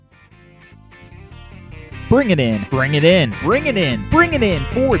Bring it in, bring it in, bring it in, bring it in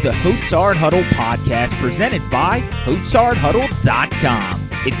for the Hoatsard Huddle podcast presented by HoatsardHuddle.com.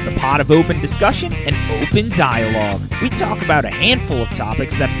 It's the pot of open discussion and open dialogue. We talk about a handful of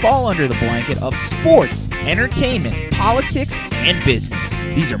topics that fall under the blanket of sports, entertainment, politics, and business.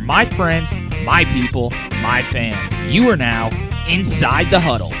 These are my friends, my people, my fam. You are now inside the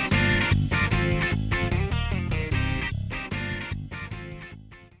huddle.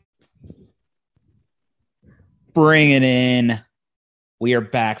 Bring it in. We are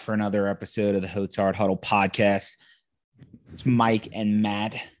back for another episode of the Hoatsard Huddle podcast. It's Mike and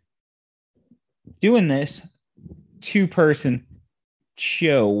Matt doing this two-person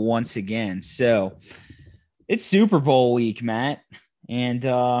show once again. So it's Super Bowl week, Matt. And,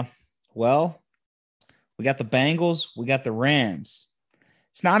 well, we got the Bengals, we got the Rams.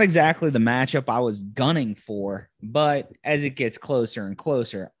 It's not exactly the matchup I was gunning for, but as it gets closer and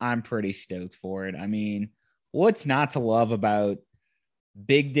closer, I'm pretty stoked for it. I mean, what's not to love about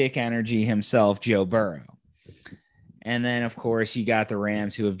big dick energy himself, Joe Burrow? And then, of course, you got the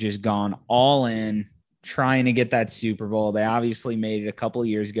Rams who have just gone all in trying to get that Super Bowl. They obviously made it a couple of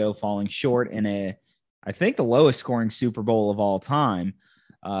years ago, falling short in I think the lowest scoring Super Bowl of all time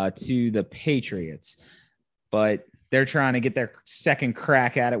to the Patriots. But they're trying to get their second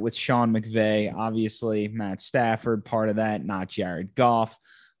crack at it with Sean McVay. Obviously, Matt Stafford, part of that, not Jared Goff,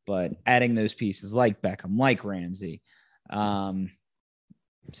 but adding those pieces like Beckham, like Ramsey. So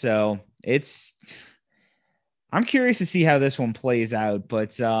I'm curious to see how this one plays out,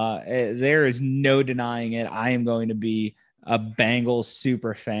 but there is no denying it. I am going to be a Bengals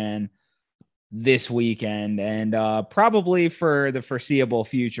super fan this weekend and probably for the foreseeable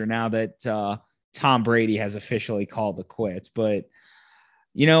future now that Tom Brady has officially called the quits. But,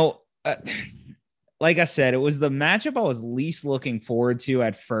 like I said, it was the matchup I was least looking forward to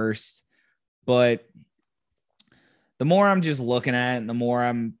at first, but the more I'm just looking at it and the more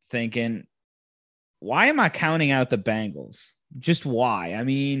I'm thinking, why am I counting out the Bengals? Just why? I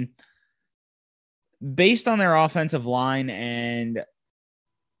mean, based on their offensive line and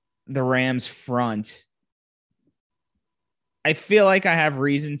the Rams front, I feel like I have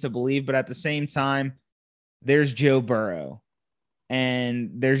reason to believe, but at the same time, there's Joe Burrow.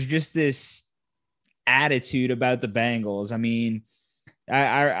 And there's just this attitude about the Bengals. I mean,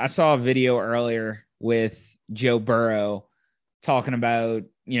 I saw a video earlier with Joe Burrow talking about,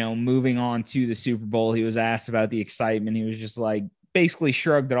 moving on to the Super Bowl. He was asked about the excitement. He was just like, basically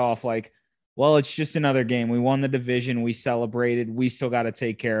shrugged it off like, well, it's just another game. We won the division. We celebrated. We still got to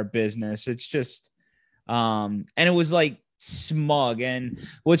take care of business. It's just, and it was like smug. And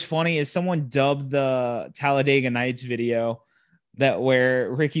what's funny is someone dubbed the Talladega Nights video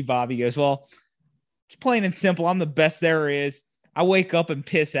where Ricky Bobby goes, well, it's plain and simple. I'm the best there is. I wake up and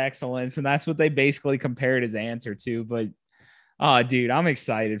piss excellence. And that's what they basically compared his answer to. But, dude, I'm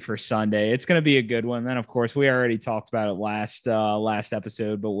excited for Sunday. It's going to be a good one. Then, of course, we already talked about it last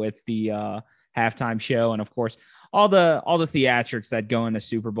episode, but with the halftime show and, of course, all the theatrics that go into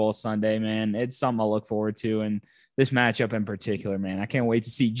Super Bowl Sunday, man, it's something I'll look forward to. And this matchup in particular, man, I can't wait to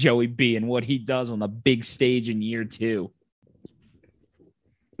see Joey B and what he does on the big stage in year 2.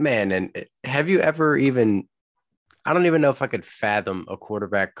 Man, and have you ever even – I don't even know if I could fathom a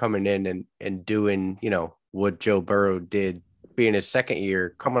quarterback coming in and doing, what Joe Burrow did, being his second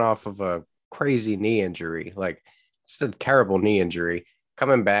year, coming off of a crazy knee injury. Like, it's a terrible knee injury.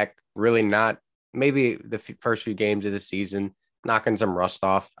 Coming back, really not – maybe the first few games of the season, knocking some rust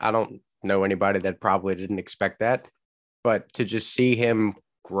off. I don't know anybody that probably didn't expect that. But to just see him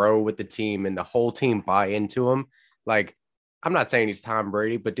grow with the team and the whole team buy into him, like – I'm not saying he's Tom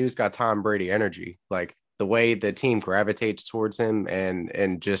Brady, but dude's got Tom Brady energy. Like the way the team gravitates towards him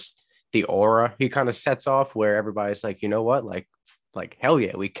and just the aura he kind of sets off where everybody's like, you know what? Like hell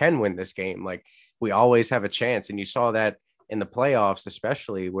yeah, we can win this game. Like we always have a chance. And you saw that in the playoffs,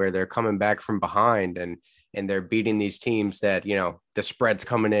 especially where they're coming back from behind and they're beating these teams that, the spread's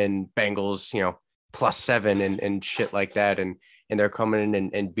coming in, Bengals, +7 and shit like that. And they're coming in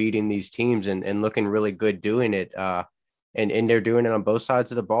and beating these teams and looking really good doing it. And they're doing it on both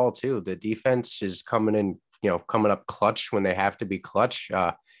sides of the ball too. The defense is coming in, coming up clutch when they have to be clutch.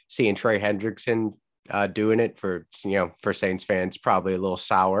 Seeing Trey Hendrickson doing it for Saints fans, probably a little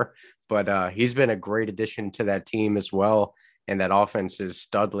sour, but he's been a great addition to that team as well. And that offense is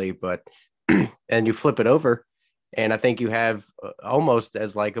studly, but and you flip it over and I think you have almost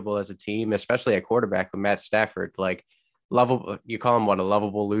as likable as a team, especially at quarterback with Matt Stafford, like lovable. You call him a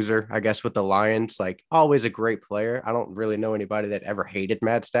lovable loser, I guess, with the Lions. Like always a great player. I don't really know anybody that ever hated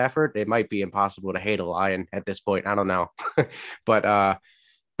Matt Stafford. It might be impossible to hate a Lion at this point. I don't know, but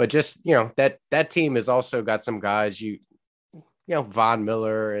But just, that team has also got some guys, Von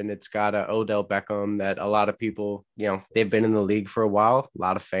Miller, and it's got Odell Beckham that a lot of people, they've been in the league for a while, a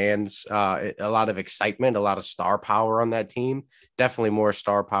lot of fans, a lot of excitement, a lot of star power on that team, definitely more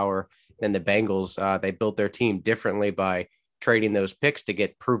star power than the Bengals. They built their team differently by trading those picks to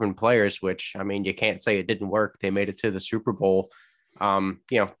get proven players, which, I mean, you can't say it didn't work. They made it to the Super Bowl.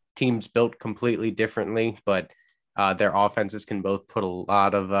 Teams built completely differently, but their offenses can both put a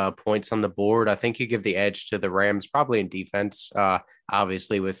lot of points on the board. I think you give the edge to the Rams, probably in defense,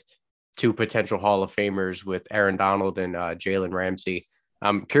 obviously with two potential Hall of Famers with Aaron Donald and Jalen Ramsey.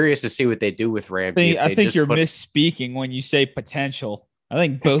 I'm curious to see what they do with Ramsey. I think you're misspeaking when you say potential. I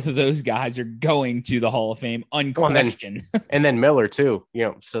think both of those guys are going to the Hall of Fame, unquestioned. And then Miller too,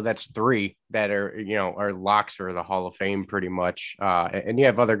 so that's three that are locks for the Hall of Fame pretty much. And you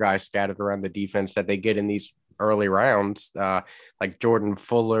have other guys scattered around the defense that they get in these early rounds, like Jordan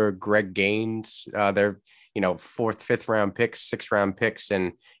Fuller, Greg Gaines. They're, fourth, fifth round picks, sixth round picks.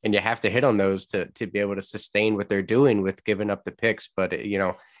 And you have to hit on those to be able to sustain what they're doing with giving up the picks. But,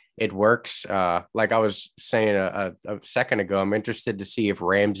 it works. Like I was saying a second ago, I'm interested to see if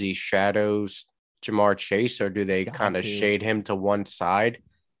Ramsey shadows Ja'Marr Chase, or do they kind of shade him to one side?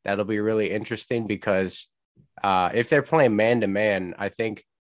 That'll be really interesting because if they're playing man to man, I think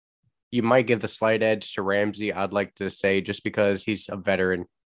you might give the slight edge to Ramsey. I'd like to say just because he's a veteran,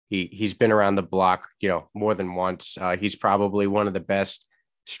 he's been around the block, more than once. He's probably one of the best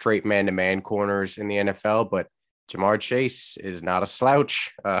straight man to man corners in the NFL, but Ja'Marr Chase is not a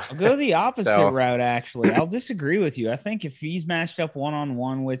slouch. I'll go the opposite route, actually. I'll disagree with you. I think if he's matched up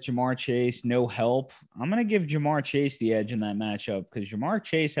one-on-one with Ja'Marr Chase, no help, I'm going to give Ja'Marr Chase the edge in that matchup because Ja'Marr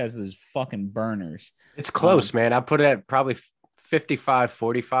Chase has those fucking burners. It's close, man. I put it at probably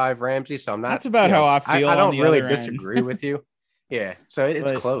 55-45 Ramsey, so I'm not. That's about how I feel. I don't really disagree with you. Yeah, so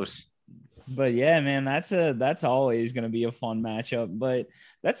it's close. But yeah, man, that's always going to be a fun matchup. But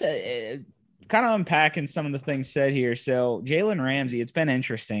that's kind of unpacking some of the things said here. So Jalen Ramsey, it's been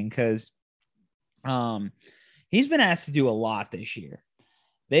interesting because he's been asked to do a lot this year.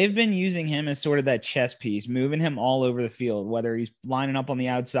 They've been using him as sort of that chess piece, moving him all over the field, whether he's lining up on the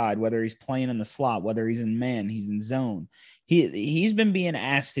outside, whether he's playing in the slot, whether he's in man, he's in zone. He's been being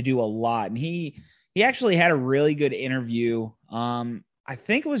asked to do a lot. And he actually had a really good interview. I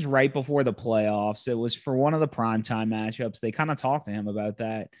think it was right before the playoffs. It was for one of the primetime matchups. They kind of talked to him about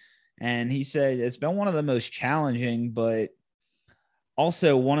that. And he said it's been one of the most challenging, but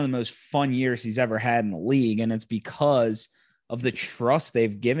also one of the most fun years he's ever had in the league. And it's because of the trust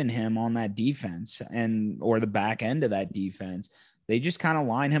they've given him on that defense or the back end of that defense. They just kind of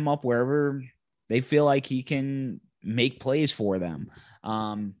line him up wherever they feel like he can make plays for them.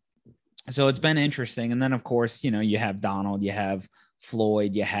 So it's been interesting. And then, of course, you have Donald, you have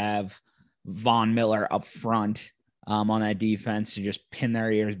Floyd, you have Von Miller up front. On that defense to just pin their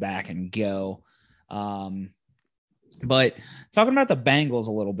ears back and go. But talking about the Bengals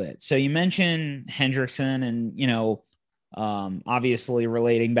a little bit. So you mentioned Hendrickson and, obviously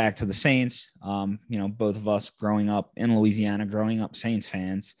relating back to the Saints, both of us growing up in Louisiana, growing up Saints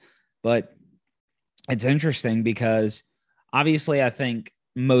fans. But it's interesting because obviously I think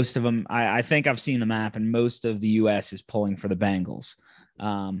most of them, I think I've seen the map and most of the U.S. is pulling for the Bengals.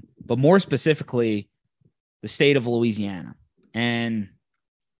 But more specifically, the state of Louisiana. And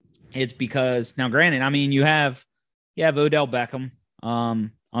it's because now, granted, I mean, you have Odell Beckham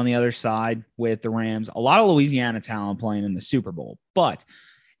on the other side with the Rams, a lot of Louisiana talent playing in the Super Bowl, but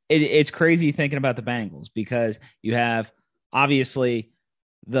it's crazy thinking about the Bengals because you have obviously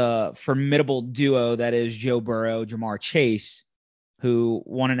the formidable duo that is Joe Burrow, Ja'Marr Chase, who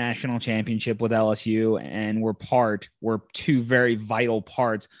won a national championship with LSU and were two very vital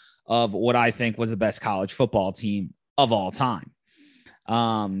parts of what I think was the best college football team of all time.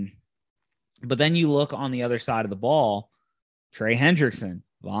 But then you look on the other side of the ball, Trey Hendrickson,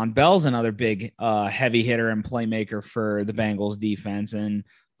 Von Bell's another big heavy hitter and playmaker for the Bengals defense. And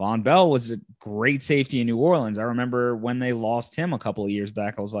Von Bell was a great safety in New Orleans. I remember when they lost him a couple of years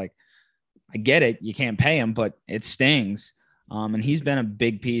back, I was like, I get it. You can't pay him, but it stings. And he's been a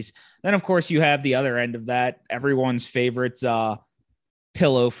big piece. Then, of course, you have the other end of that, everyone's favorites,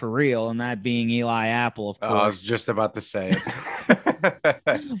 pillow for real, and that being Eli Apple, of course. I was just about to say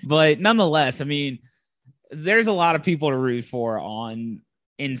it. But nonetheless, I mean, there's a lot of people to root for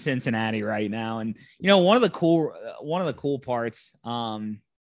in Cincinnati right now. And, one of the cool parts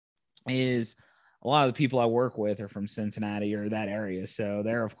is a lot of the people I work with are from Cincinnati or that area. So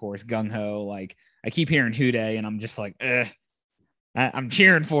they're, of course, gung-ho. Like, I keep hearing Houday, and I'm just like, I'm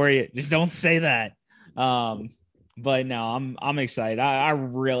cheering for you. Just don't say that. But no, I'm excited. I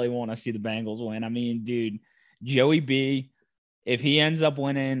really want to see the Bengals win. I mean, dude, Joey B, if he ends up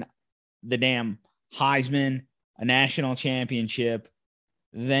winning the damn Heisman, a national championship,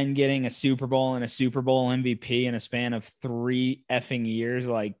 then getting a Super Bowl and a Super Bowl MVP in a span of 3 effing years,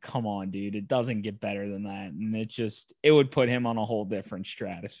 like, come on, dude. It doesn't get better than that. And it would put him on a whole different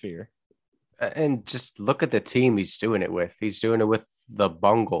stratosphere. And just look at the team he's doing it with. He's doing it with the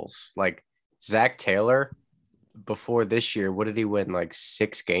Bungles. Like Zach Taylor, before this year, what did he win? Like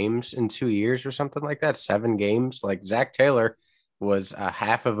 6 games in 2 years or something like that? 7 games. Like Zach Taylor was a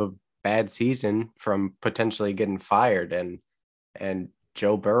half of a bad season from potentially getting fired. And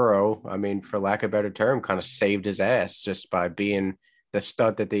Joe Burrow, I mean, for lack of a better term, kind of saved his ass just by being the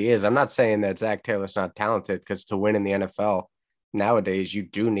stud that he is. I'm not saying that Zach Taylor's not talented, because to win in the NFL nowadays, you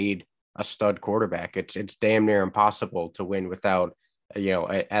do need a stud quarterback. It's damn near impossible to win without,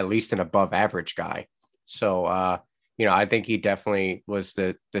 at least an above average guy. So, I think he definitely was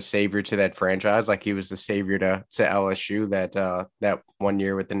the savior to that franchise. Like he was the savior to LSU that one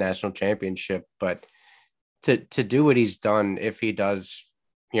year with the national championship. But to do what he's done, if he does,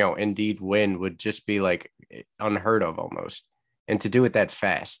 indeed win, would just be like unheard of almost. And to do it that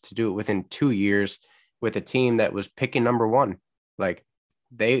fast, to do it within 2 years with a team that was picking number one, like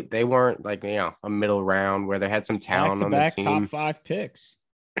they weren't like, a middle round where they had some talent on the Back-to-back team. top 5 picks.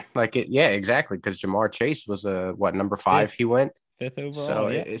 Like it, yeah, exactly. Because Jamar Chase was number 5 he went 5th overall. So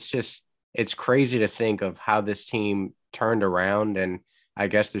yeah. It's crazy to think of how this team turned around, and I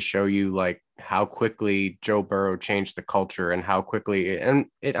guess to show you like how quickly Joe Burrow changed the culture and how quickly,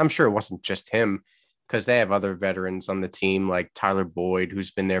 I'm sure it wasn't just him, because they have other veterans on the team like Tyler Boyd,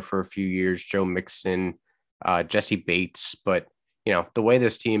 who's been there for a few years, Joe Mixon, Jesse Bates. But the way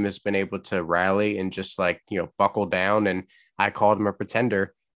this team has been able to rally and just like buckle down, and I called him a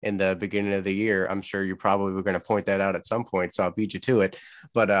pretender in the beginning of the year. I'm sure you probably were going to point that out at some point, so I'll beat you to it.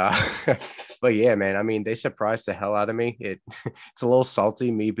 But but yeah, man, I mean, they surprised the hell out of me. It's a little salty,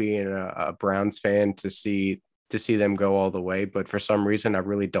 me being a Browns fan, to see them go all the way. But for some reason, I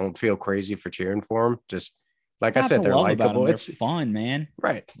really don't feel crazy for cheering for them. Just like I said, they're likable. It's fun, man.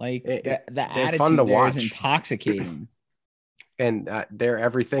 Right. Like the they're fun to attitude there watch. is intoxicating. And they're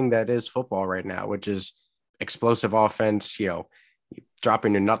everything that is football right now, which is explosive offense,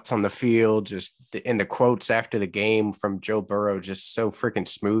 dropping your nuts on the field, just in the quotes after the game from Joe Burrow, just so freaking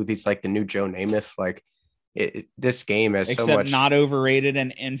smooth. He's like the new Joe Namath. Like this game has Except so much, not overrated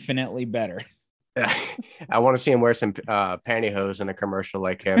and infinitely better. I want to see him wear some pantyhose in a commercial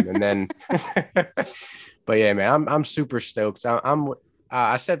like him. And then, but yeah, man, I'm super stoked.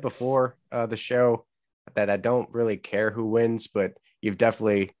 I said before the show that I don't really care who wins, but you've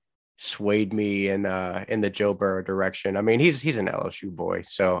definitely swayed me in the Joe Burrow direction. I mean, he's an LSU boy,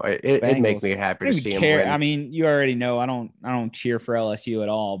 so it'd make me happy to see him win. I mean, you already know I don't cheer for LSU at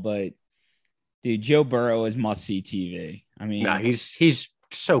all, but dude, Joe Burrow is must see TV. I mean, he's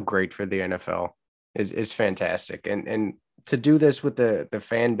so great for the NFL. Is fantastic, and to do this with the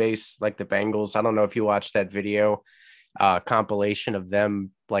fan base like the Bengals. I don't know if you watched that video compilation of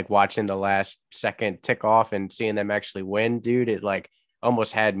them like watching the last second tick off and seeing them actually win, dude. It like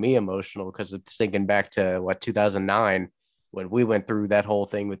almost had me emotional, because it's thinking back to 2009 when we went through that whole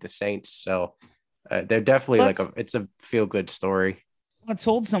thing with the Saints. So they're definitely it's a feel good story. I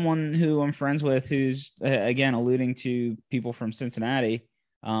told someone who I'm friends with, who's again alluding to people from Cincinnati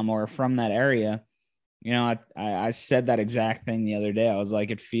or from that area. I said that exact thing the other day. I was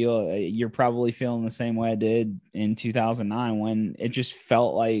like, you're probably feeling the same way I did in 2009, when it just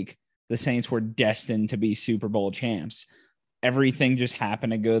felt like the Saints were destined to be Super Bowl champs. Everything just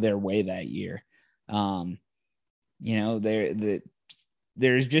happened to go their way that year.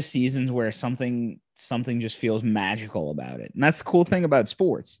 There's just seasons where something just feels magical about it. And that's the cool thing about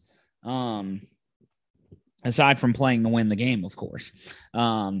sports. Aside from playing to win the game, of course.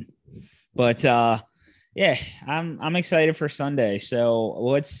 Yeah, I'm excited for Sunday. So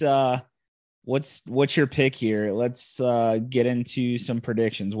what's your pick here? Let's get into some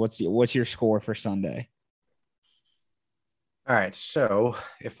predictions. What's your score for Sunday? All right. So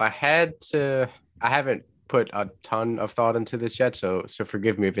if I had to, I haven't put a ton of thought into this yet. So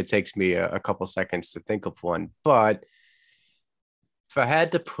forgive me if it takes me a couple seconds to think of one. But if I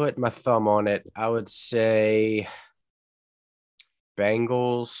had to put my thumb on it, I would say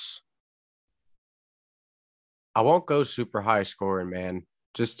Bengals. I won't go super high scoring, man.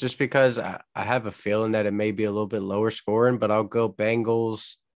 Just because I have a feeling that it may be a little bit lower scoring, but I'll go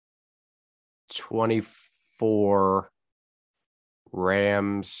Bengals 24,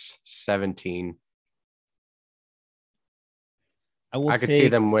 Rams 17. I will I could see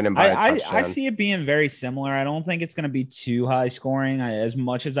take. them winning by a I touchdown. see it being very similar. I don't think it's going to be too high scoring. As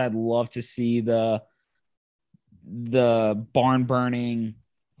much as I'd love to see the barn burning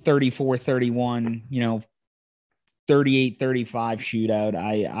 34-31, 38-35 shootout.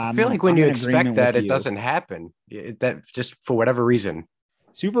 I feel like when I'm you in expect agreement that, with it you. doesn't happen. That just for whatever reason.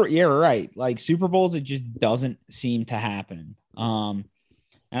 Yeah, right. Like Super Bowls, it just doesn't seem to happen. And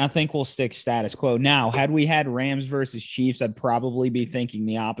I think we'll stick status quo. Now, had we had Rams versus Chiefs, I'd probably be thinking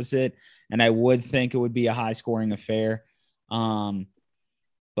the opposite, and I would think it would be a high scoring affair.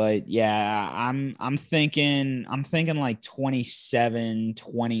 But yeah, I'm thinking like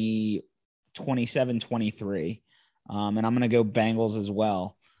 27-23. And I'm gonna go Bengals as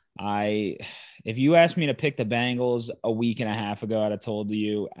well. I If you asked me to pick the Bengals a week and a half ago, I'd have told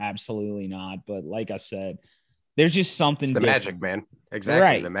you absolutely not. But like I said, there's just It's something the magic, different. man.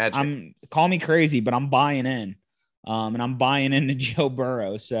 Exactly, the Right. magic. Call me crazy, but I'm buying in. And I'm buying into Joe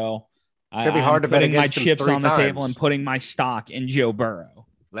Burrow. So It's gonna be I'm hard to bet putting my against him chips three on the table and times. putting my stock in Joe Burrow.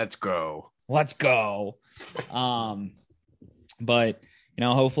 Let's go. Let's go. Um, but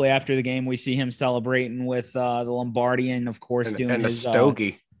hopefully after the game we see him celebrating with the Lombardi and of course doing And a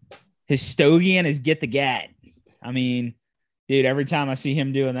stogie. his stogie and his get the gat. I mean, dude, every time I see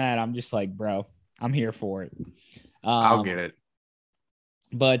him doing that, I'm just like, bro, I'm here for it. I'll get it.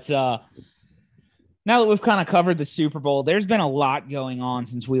 But now that we've kind of covered the Super Bowl, there's been a lot going on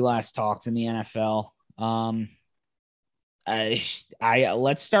since we last talked in the NFL.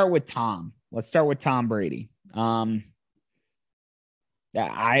 Let's start with Tom. Let's start with Tom Brady.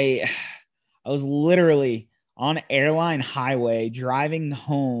 I was literally on Airline Highway driving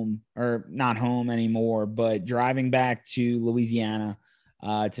home, or not home anymore, but driving back to Louisiana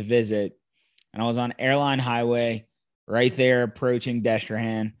to visit. And I was on Airline Highway right there approaching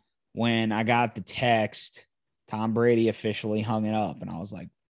Destrehan when I got the text. Tom Brady officially hung it up. And I was like,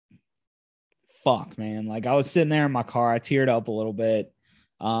 fuck, man. Like I was sitting there in my car. I teared up a little bit.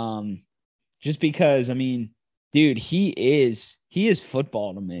 Just because, I mean, dude, he is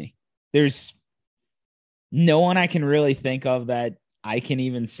football to me. There's no one I can really think of that I can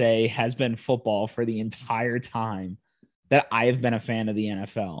even say has been football for the entire time that I have been a fan of the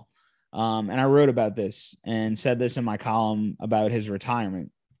NFL. And I wrote about this and said this in my column about his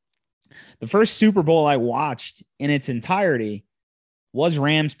retirement. The first Super Bowl I watched in its entirety was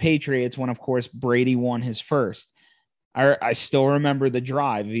Rams Patriots when, of course, Brady won his first. I still remember the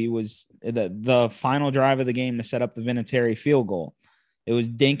drive. He was the final drive of the game to set up the Vinatieri field goal. It was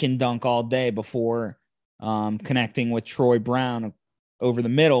dink and dunk all day before connecting with Troy Brown over the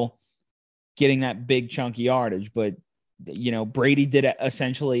middle, getting that big chunky yardage. But, Brady did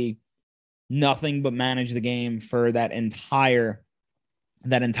essentially nothing but manage the game for that entire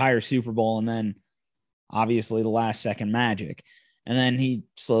Super Bowl. And then obviously the last second magic. And then he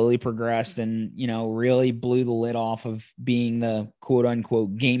slowly progressed and, really blew the lid off of being the quote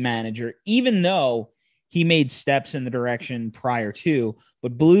unquote game manager, even though he made steps in the direction prior to,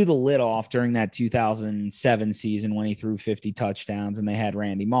 but blew the lid off during that 2007 season when he threw 50 touchdowns and they had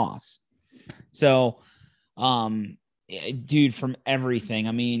Randy Moss. So, dude, from everything,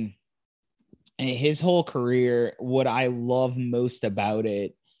 I mean, his whole career, what I love most about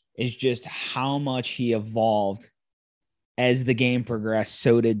it is just how much he evolved as the game progressed.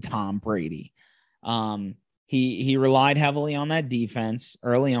 So did Tom Brady. He relied heavily on that defense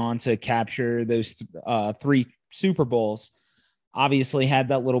early on to capture those three Super Bowls. Obviously had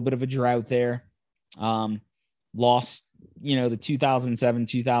that little bit of a drought there. Lost, the 2007,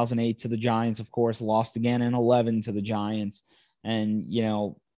 2008 to the Giants, of course, lost again in 11 to the Giants. And,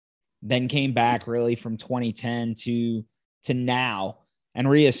 then came back really from 2010 to now and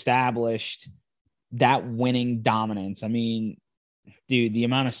reestablished that winning dominance. I mean, dude, the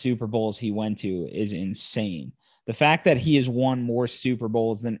amount of Super Bowls he went to is insane. The fact that he has won more Super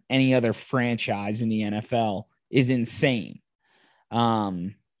Bowls than any other franchise in the NFL is insane. But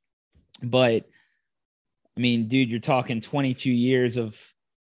I mean, dude, you're talking 22 years of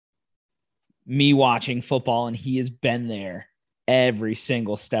me watching football, and he has been there every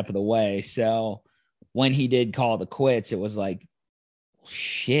single step of the way. So when he did call the quits, it was like,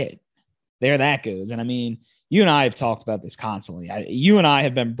 shit, there that goes. And I mean, you and I have talked about this constantly. You and I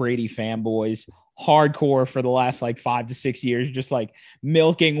have been Brady fanboys hardcore for the last like 5 to 6 years, just like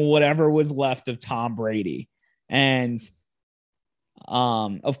milking whatever was left of Tom Brady. And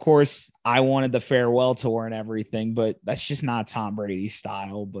of course, I wanted the farewell tour and everything, but that's just not Tom Brady's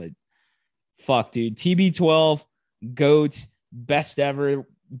style. But fuck, dude, TB12, GOAT, best ever,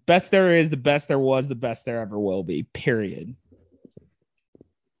 best there is, the best there was, the best there ever will be, period.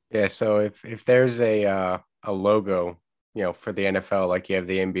 Yeah, so if there's a logo for the NFL, like you have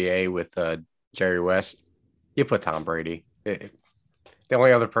the NBA with Jerry West, you put Tom Brady. The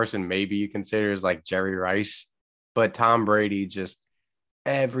only other person maybe you consider is like Jerry Rice, but Tom Brady, just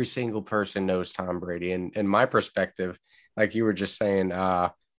every single person knows Tom Brady. And in my perspective, like you were just saying,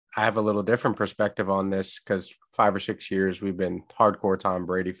 I have a little different perspective on this because 5 or 6 years we've been hardcore Tom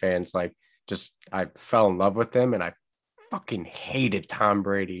Brady fans. Like, just I fell in love with him, and I fucking hated Tom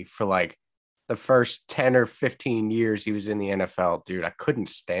Brady for like the first 10 or 15 years he was in the NFL, dude. I couldn't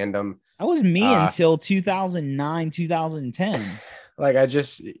stand him. That was me until 2009, 2010. Like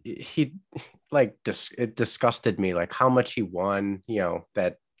he like it disgusted me, like how much he won,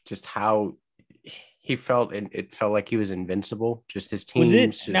 that just how he felt, and it felt like he was invincible. Just his Was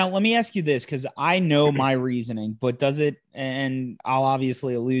teams it now? just Let me ask you this because I know my reasoning, but does it? And I'll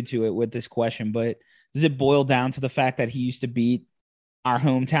obviously allude to it with this question, but does it boil down to the fact that he used to beat our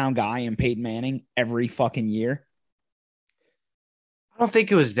hometown guy in Peyton Manning every fucking year? I don't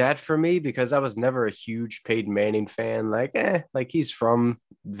think it was that for me because I was never a huge Peyton Manning fan. Like he's from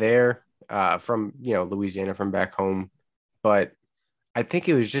there, from Louisiana, from back home. But I think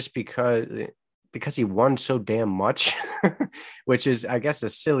it was just because he won so damn much, which is, I guess, a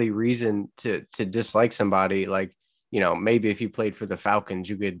silly reason to dislike somebody. Like, maybe if you played for the Falcons,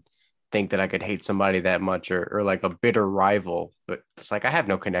 you could think that I could hate somebody that much, or like a bitter rival. But it's like I have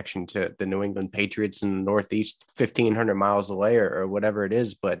no connection to the New England Patriots in the Northeast, 1,500 miles away, or whatever it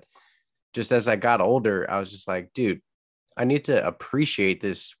is. But just as I got older, I was just like, dude, I need to appreciate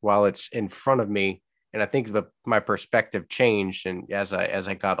this while it's in front of me. And I think my perspective changed. And as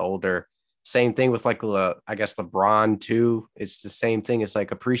I got older, same thing with like I guess LeBron too. It's the same thing. It's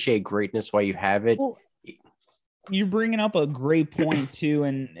like appreciate greatness while you have it. Well, you're bringing up a great point too,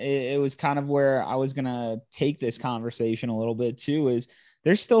 and it was kind of where I was gonna take this conversation a little bit too. Is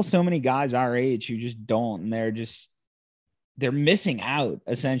there's still so many guys our age who just don't, and they're missing out.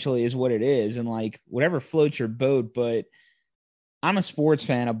 Essentially, is what it is, and like whatever floats your boat. But I'm a sports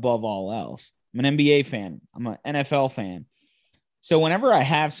fan above all else. I'm an NBA fan. I'm an NFL fan. So whenever I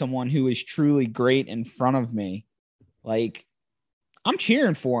have someone who is truly great in front of me, like I'm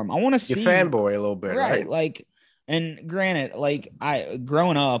cheering for him. I want to You see fanboy a little bit, right? Like, and granted, like I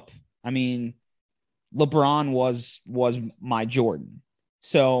growing up, I mean, LeBron was my Jordan.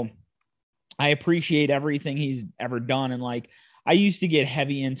 So I appreciate everything he's ever done. And like I used to get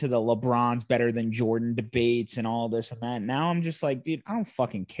heavy into the LeBron's better than Jordan debates and all this and that. Now I'm just like, dude, I don't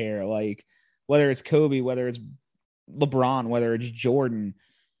fucking care. Like whether it's Kobe, whether it's LeBron, whether it's Jordan,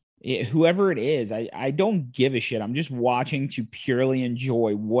 whoever it is, I don't give a shit. I'm just watching to purely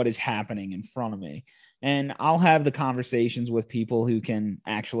enjoy what is happening in front of me. And I'll have the conversations with people who can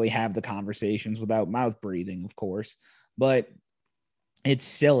actually have the conversations without mouth breathing, of course. But it's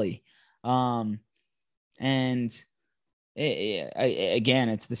silly. And again,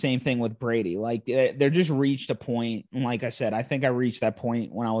 it's the same thing with Brady. Like they're just reached a point. And like I said, I think I reached that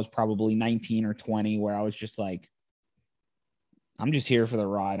point when I was probably 19 or 20, where I was just like, I'm just here for the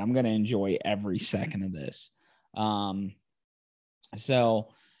ride. I'm going to enjoy every second of this. So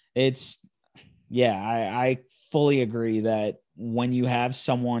it's, yeah, I fully agree that when you have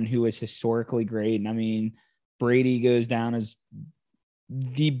someone who is historically great, and I mean, Brady goes down as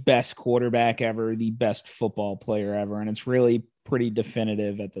the best quarterback ever, the best football player ever, and it's really pretty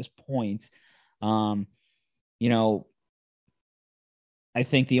definitive at this point. You know, I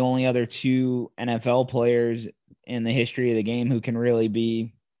think the only other two NFL players in the history of the game who can really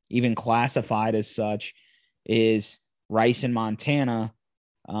be even classified as such is Rice in Montana,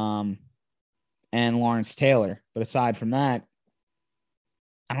 and Lawrence Taylor. But aside from that,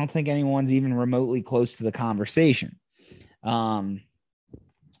 I don't think anyone's even remotely close to the conversation.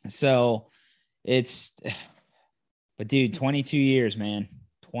 So it's, but dude, 22 years, man,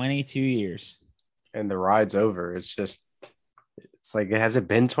 22 years. And the ride's over. It's like, has it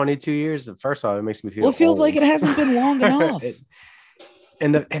been 22 years? First off, it makes me feel Well, it feels old. like it hasn't been long enough.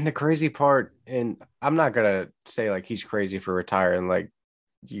 And the crazy part, and I'm not gonna say like he's crazy for retiring. Like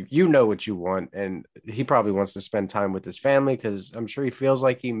you know what you want, and he probably wants to spend time with his family because I'm sure he feels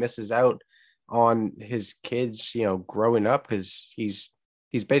like he misses out on his kids, growing up, because he's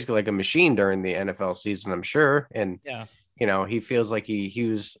basically like a machine during the NFL season, I'm sure. And Yeah. he feels like he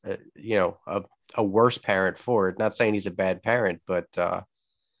was a worse parent for it. Not saying he's a bad parent, but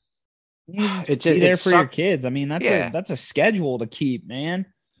You just be it there for your sucked. kids. I mean, Yeah, that's a schedule to keep, man.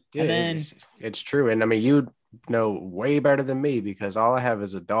 yeah, And then it's true. And I mean, you know way better than me because all I have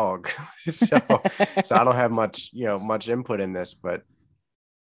is a dog. So I don't have much input in this, but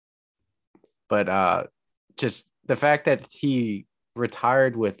just the fact that he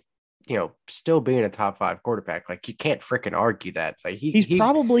retired with still being a top 5 quarterback. Like, you can't freaking argue that. Like, He's he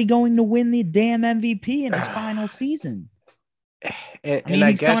probably going to win the damn MVP in his final season. I and mean,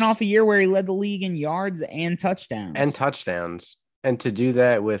 I he's coming guess off a year where he led the league in yards and touchdowns. touchdowns. And to do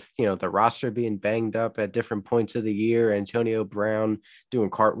that with, the roster being banged up at different points of the year, Antonio Brown doing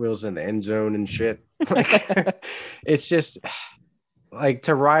cartwheels in the end zone and shit. Like, it's just like,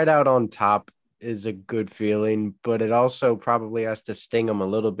 to ride out on top is a good feeling, but it also probably has to sting him a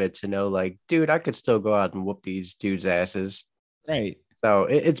little bit to know, like, dude, I could still go out and whoop these dudes' asses. Right. So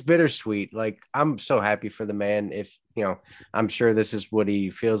it's bittersweet. Like, I'm so happy for the man. If, I'm sure this is what he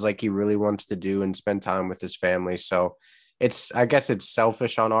feels like he really wants to do and spend time with his family. So I guess it's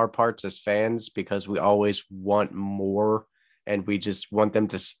selfish on our parts as fans because we always want more and we just want them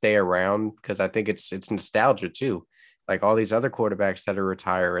to stay around because I think it's nostalgia too. Like all these other quarterbacks that are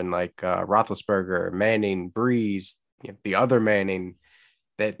retiring, like Roethlisberger, Manning, Breeze, the other Manning,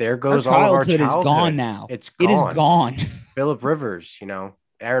 that there Our goes all of our childhood is gone childhood. now. It's It is gone. gone. Phillip Rivers,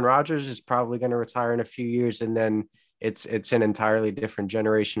 Aaron Rodgers is probably going to retire in a few years, and then it's an entirely different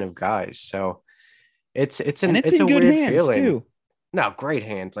generation of guys. So And it's it's a in good weird hands feeling. too. No, great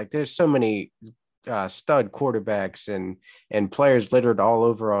hands. Like, there's so many stud quarterbacks and players littered all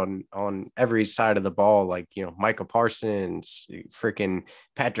over on every side of the ball. Like, Michael Parsons, freaking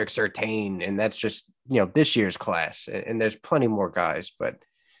Patrick Surtain, and that's just this year's class. And there's plenty more guys, but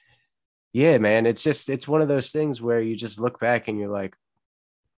yeah, man, it's one of those things where you just look back and you're like,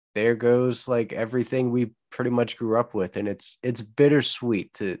 there goes like everything we pretty much grew up with, and it's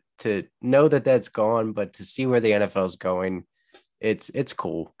bittersweet to know that that's gone, but to see where the NFL is going, it's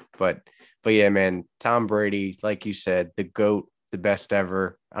cool. But yeah, man, Tom Brady, like you said, the GOAT, the best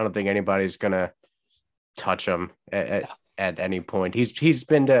ever. I don't think anybody's gonna touch him at any point. He's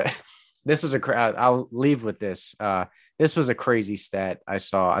been to. This was I'll leave with this. This was a crazy stat I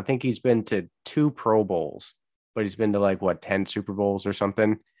saw. I think he's been to 2 Pro Bowls, but he's been to like 10 Super Bowls or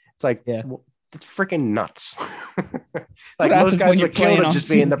something. It's like, Yeah. well, it's freaking nuts. What Like, most happens when guys you're would kill playing to on just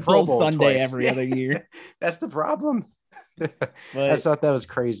be in the Super Pro Bowl Bowl Sunday twice. every other year? That's the problem. I But thought that was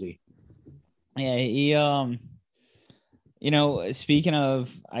crazy. yeah, speaking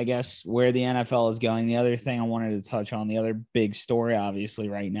of, I guess, where the NFL is going, the other thing I wanted to touch on, the other big story, obviously,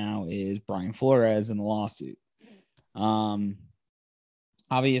 right now is Brian Flores and the lawsuit.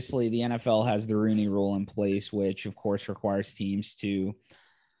 Obviously, the NFL has the Rooney Rule in place, which, of course, requires teams to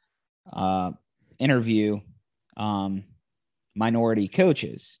interview minority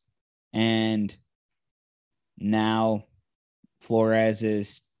coaches. And now Flores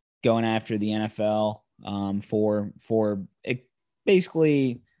is going after the NFL for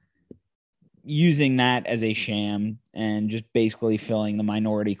basically using that as a sham and just basically filling the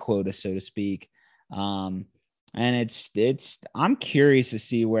minority quota, so to speak. And I'm curious to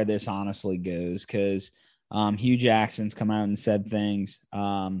see where this honestly goes because Hugh Jackson's come out and said things.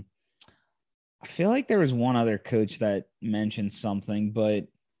 I feel like there was one other coach that mentioned something, but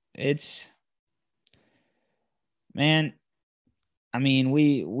man, I mean,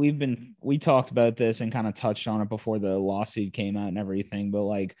 we talked about this and kind of touched on it before the lawsuit came out and everything, but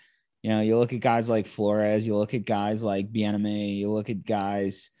like, you look at guys like Flores, you look at guys like Bieniemy, you look at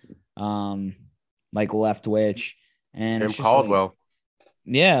guys like Leftwich, and Jim it's just like, Caldwell.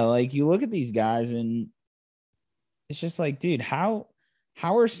 yeah, like you look at these guys and it's just like, dude, how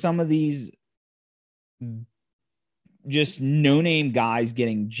are some of these just no-name guys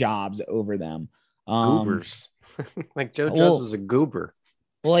getting jobs over them? Goobers. Like, Joe Judge Well, was a goober.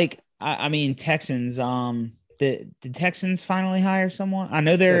 like I mean, Texans. The Texans finally hire someone? I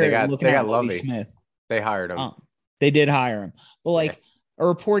know Yeah, they're looking they at got Lovie Lovey. Smith. They hired him. They did hire him, but Yeah. like a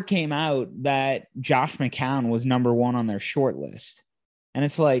report came out that Josh McCown was number 1 on their short list, and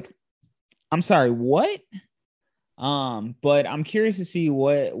it's like, I'm sorry, what? But I'm curious to see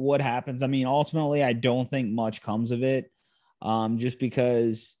what happens. I mean, ultimately, I don't think much comes of it, just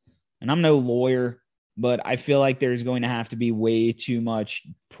because, and I'm no lawyer, but I feel like there's going to have to be way too much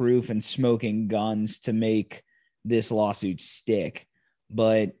proof and smoking guns to make this lawsuit stick.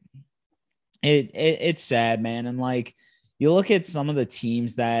 But it's sad, man. And like, you look at some of the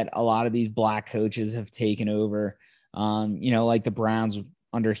teams that a lot of these black coaches have taken over, like the Browns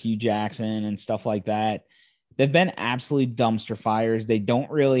under Hugh Jackson and stuff like that. They've been absolute dumpster fires. They don't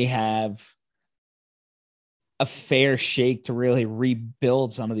really have a fair shake to really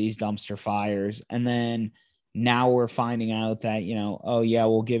rebuild some of these dumpster fires. And then now we're finding out that, oh yeah,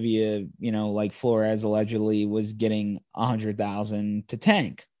 we'll give you, like Flores allegedly was getting 100,000 to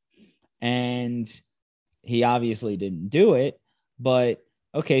tank. And he obviously didn't do it, but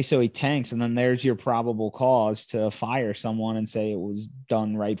Okay, so he tanks, and then there's your probable cause to fire someone and say it was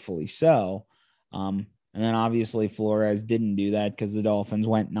done rightfully so. And then obviously Flores didn't do that because the Dolphins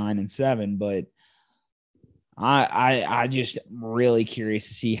went 9-7. But I just really curious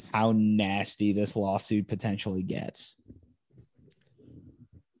to see how nasty this lawsuit potentially gets.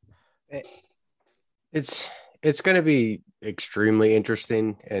 It's going to be extremely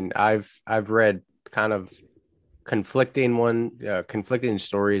interesting, and I've read kind of conflicting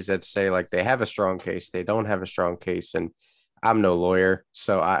stories that say like they have a strong case, they don't have a strong case, and I'm no lawyer,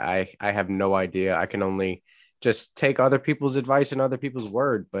 so I have no idea. I can only just take other people's advice and other people's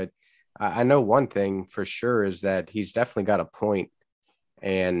word, but I know one thing for sure is that he's definitely got a point,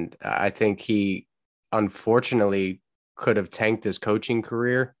 and I think he unfortunately could have tanked his coaching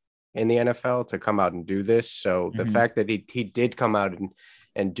career in the NFL to come out and do this. So the fact that he did come out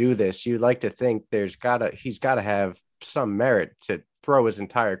and do this, you'd like to think he's gotta have some merit to throw his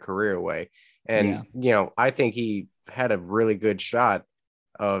entire career away. And I think he had a really good shot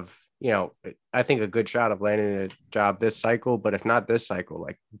of, I think a good shot of landing a job this cycle, but if not this cycle,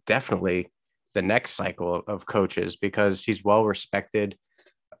 like definitely the next cycle of coaches, because he's well respected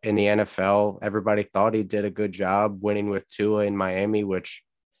in the NFL. Everybody thought he did a good job winning with Tua in Miami, which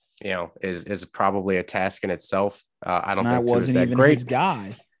is probably a task in itself. I don't think wasn't that even great. His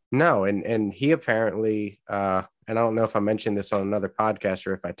guy. No, and he apparently, and I don't know if I mentioned this on another podcast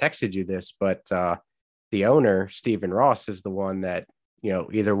or if I texted you this, but the owner Stephen Ross is the one that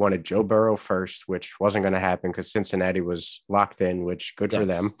either wanted Joe Burrow first, which wasn't going to happen because Cincinnati was locked in, which good for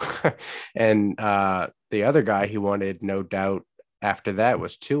them, and the other guy he wanted, no doubt, after that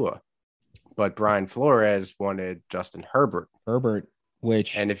was Tua, but Brian Flores wanted Justin Herbert.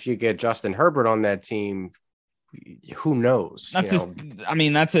 And if you get Justin Herbert on that team, who knows? That's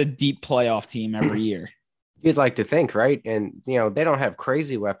that's a deep playoff team every year. You'd like to think, right? And they don't have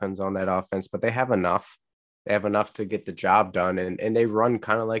crazy weapons on that offense, but they have enough. They have enough to get the job done, and they run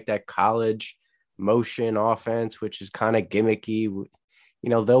kind of like that college motion offense, which is kind of gimmicky.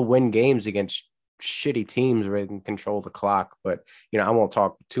 They'll win games against shitty teams where they can control the clock. But I won't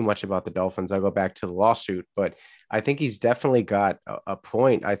talk too much about the Dolphins. I'll go back to the lawsuit, but I think he's definitely got a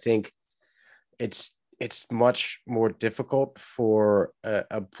point. I think it's much more difficult for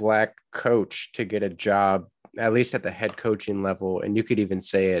a black coach to get a job, at least at the head coaching level, and you could even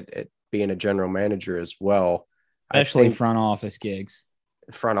say it at being a general manager as well, especially front office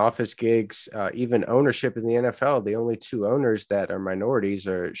gigs, even ownership in the NFL. The only two owners that are minorities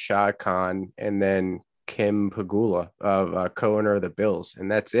are Shad Khan and then Kim Pegula, co-owner of the Bills, and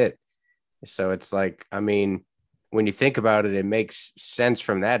that's it. So it's like, when you think about it, it makes sense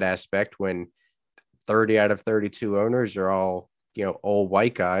from that aspect when 30 out of 32 owners are all, old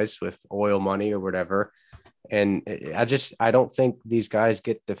white guys with oil money or whatever. And I don't think these guys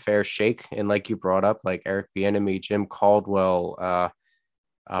get the fair shake. And like you brought up, like Eric Bieniemy, Jim Caldwell,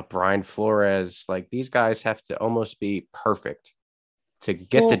 Brian Flores, like these guys have to almost be perfect to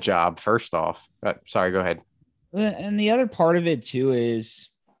get the job first off. Sorry, go ahead. And the other part of it too is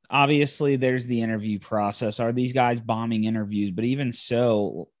obviously there's the interview process. Are these guys bombing interviews? But even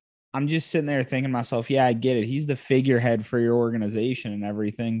so, I'm just sitting there thinking to myself, yeah, I get it. He's the figurehead for your organization and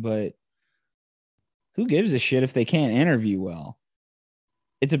everything, but who gives a shit if they can't interview well?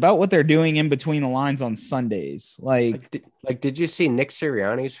 It's about what they're doing in between the lines on Sundays. Did you see Nick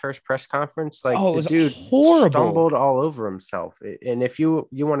Sirianni's first press conference? Like, it was the dude horrible. Stumbled all over himself. And if you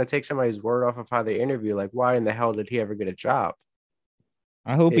want to take somebody's word off of how they interview, like, why in the hell did he ever get a job?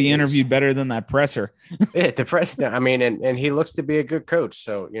 I hope he interviewed better than that presser. The press. And he looks to be a good coach.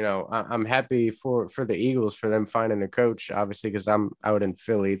 So, I'm happy for the Eagles, for them finding a coach, obviously, because I'm out in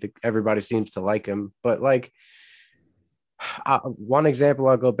Philly. Everybody seems to like him. But like, one example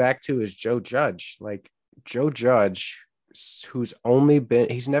I'll go back to is Joe Judge. Like Joe Judge, he's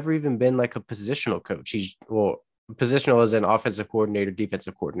never even been like a positional coach. Positional as an offensive coordinator,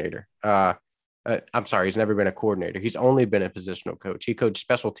 defensive coordinator. I'm sorry, he's never been a coordinator. He's only been a positional coach. He coached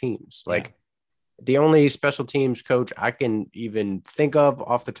special teams. Like the only special teams coach I can even think of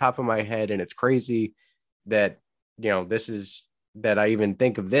off the top of my head, and it's crazy that that I even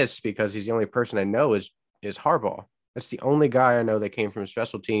think of this because he's the only person I know is Harbaugh. That's the only guy I know that came from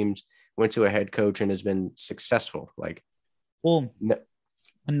special teams, went to a head coach, and has been successful.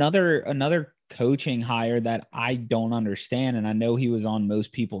 Another coaching hire that I don't understand, and I know he was on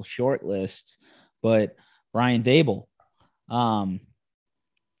most people's short lists, but Brian Daboll.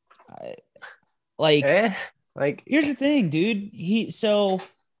 Here's the thing, dude.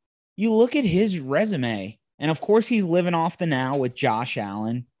 You look at his resume, and of course he's living off the now with Josh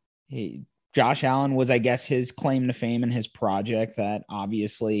Allen. Josh Allen was, I guess, his claim to fame and his project that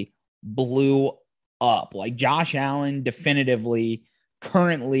obviously blew up. Like Josh Allen definitively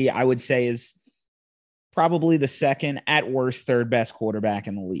currently, I would say, is probably the second, at worst, third best quarterback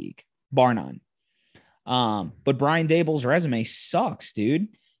in the league, bar none. But Brian Daboll's resume sucks, dude.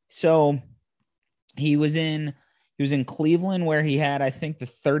 So he was in Cleveland, where he had, I think, the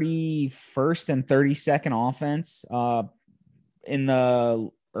 31st and 32nd offense in the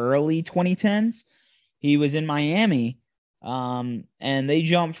early 2010s. He was in Miami, and they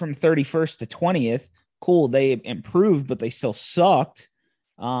jumped from 31st to 20th. Cool, they improved, but they still sucked.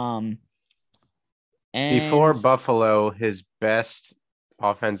 And Before Buffalo, his best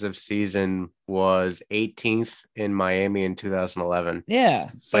offensive season was 18th in Miami in 2011. Yeah.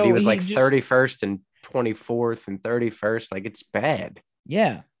 So but he was like 31st and 24th and 31st. Like, it's bad.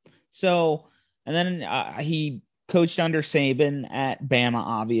 Yeah. So, and then he coached under Saban at Bama,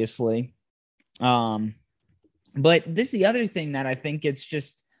 obviously. But this is the other thing that I think it's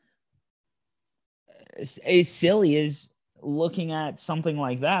just is silly is looking at something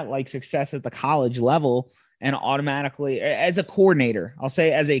like that, like success at the college level, and automatically as a coordinator, I'll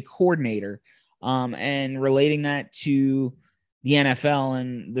say as a coordinator, and relating that to the NFL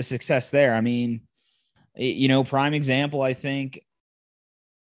and the success there. I mean, prime example, I think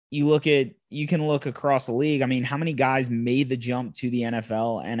you can look across the league. I mean, how many guys made the jump to the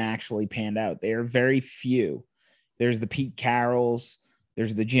NFL and actually panned out? They are very few. There's the Pete Carrolls,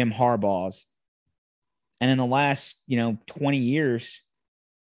 there's the Jim Harbaughs. And in the last, 20 years,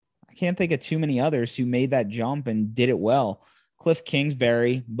 I can't think of too many others who made that jump and did it well. Cliff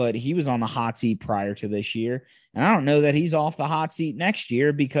Kingsbury, but he was on the hot seat prior to this year. And I don't know that he's off the hot seat next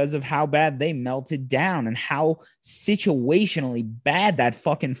year because of how bad they melted down and how situationally bad that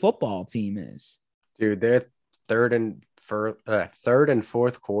fucking football team is. Dude, their third and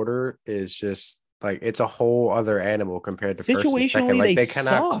fourth quarter is just like, it's a whole other animal compared to first and second. Like, they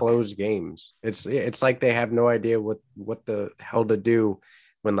cannot close games. It's like they have no idea what the hell to do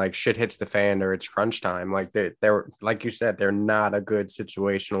when like shit hits the fan or it's crunch time. Like they're like you said, they're not a good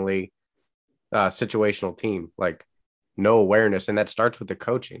situational team. Like, no awareness, and that starts with the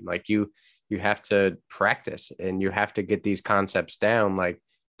coaching. Like you have to practice and you have to get these concepts down, like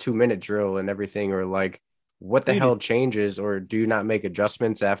 2-minute drill and everything, or like what the hell changes, or do you not make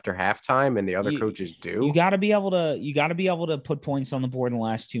adjustments after halftime and the other coaches do? You got to be able to put points on the board in the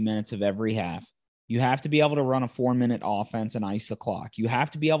last 2 minutes of every half. You have to be able to run a 4-minute offense and ice the clock. You have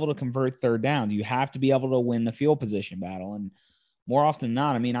to be able to convert third downs. You have to be able to win the field position battle. And more often than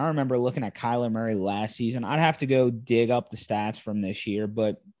not, I mean, I remember looking at Kyler Murray last season. I'd have to go dig up the stats from this year,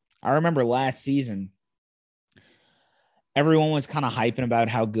 but I remember last season, everyone was kind of hyping about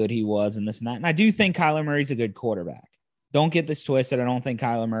how good he was and this and that. And I do think Kyler Murray's a good quarterback. Don't get this twisted. I don't think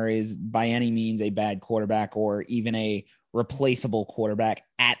Kyler Murray is by any means a bad quarterback or even a replaceable quarterback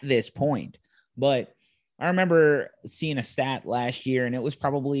at this point. But I remember seeing a stat last year, and it was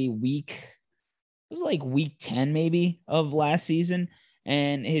probably week 10 maybe of last season.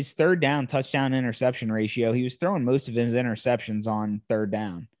 And his third down touchdown interception ratio, he was throwing most of his interceptions on third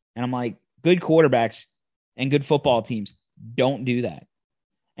down. And I'm like, good quarterbacks and good football teams don't do that.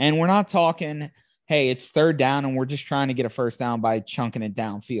 And we're not talking, hey, it's third down and we're just trying to get a first down by chunking it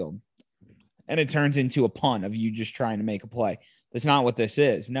downfield. And it turns into a punt of you just trying to make a play. That's not what this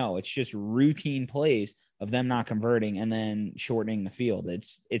is. No, it's just routine plays of them not converting and then shortening the field.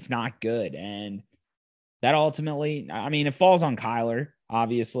 It's not good. And that ultimately, I mean, it falls on Kyler,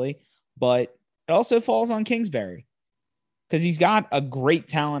 obviously, but it also falls on Kingsbury because he's got a great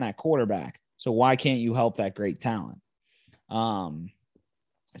talent at quarterback. So why can't you help that great talent? But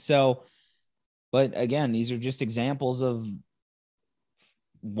again, these are just examples of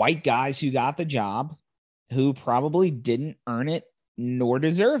white guys who got the job who probably didn't earn it nor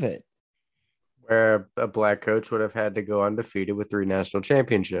deserve it. Where a black coach would have had to go undefeated with 3 national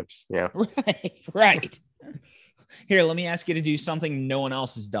championships. Yeah. Right. Here, let me ask you to do something no one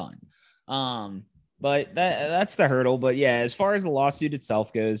else has done. But that's the hurdle. But yeah, as far as the lawsuit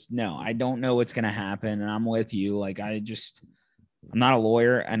itself goes, no, I don't know what's going to happen. And I'm with you. Like, I'm not a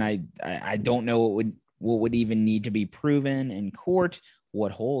lawyer, and I don't know what would even need to be proven in court,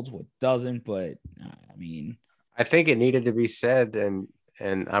 what holds, what doesn't. But I mean, I think it needed to be said, and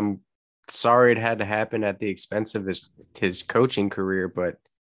I'm sorry it had to happen at the expense of his coaching career, but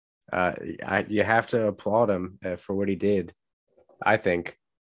you have to applaud him for what he did, I think.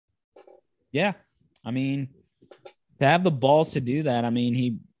 Yeah. I mean, to have the balls to do that, I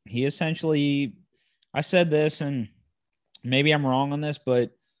mean, he essentially, I said this, and maybe I'm wrong on this, but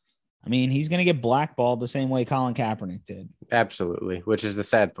I mean, he's going to get blackballed the same way Colin Kaepernick did. Absolutely, which is the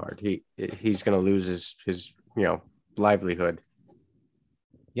sad part. He's going to lose his livelihood.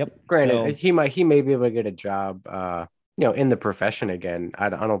 Yep. Granted, he may be able to get a job in the profession again. I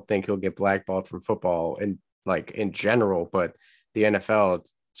don't think he'll get blackballed from football in general, but the NFL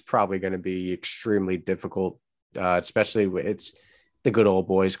it's probably going to be extremely difficult, especially it's the good old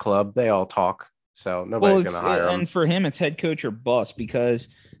boys club. They all talk, so nobody's going to hire him. And for him, it's head coach or bust, because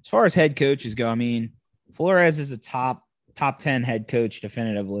as far as head coaches go, I mean, Flores is a top 10 head coach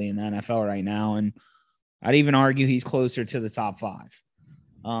definitively in the NFL right now, and I'd even argue he's closer to the top 5.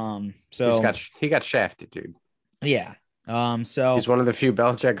 So he got shafted, dude. Yeah. So he's one of the few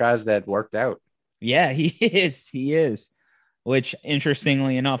Belichick guys that worked out. Yeah, he is. Which,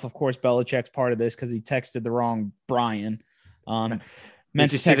 interestingly enough, of course, Belichick's part of this because he texted the wrong Brian. Meant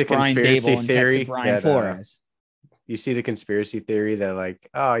to text Brian Dable and texted Brian Flores. You see the conspiracy theory that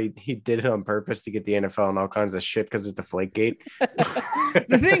he did it on purpose to get the NFL and all kinds of shit because of Deflategate.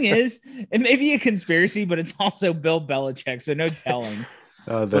 The thing is, it may be a conspiracy, but it's also Bill Belichick, so no telling.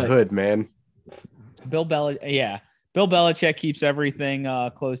 Hood, man. Bill Belichick keeps everything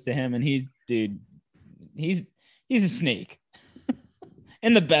close to him, and he's a snake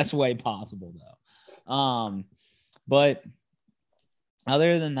in the best way possible, though. But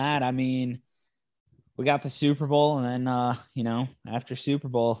other than that, I mean, we got the Super Bowl, and then after Super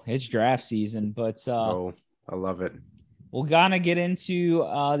Bowl, it's draft season. But I love it. We'll kind of get into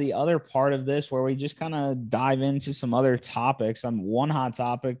the other part of this where we just kind of dive into some other topics. One hot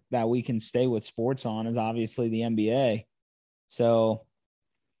topic that we can stay with sports on is obviously the NBA. So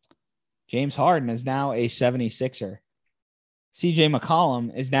James Harden is now a 76er. CJ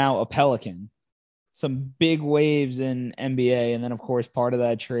McCollum is now a Pelican. Some big waves in NBA. And then, of course, part of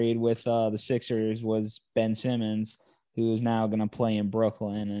that trade with the Sixers was Ben Simmons, who is now going to play in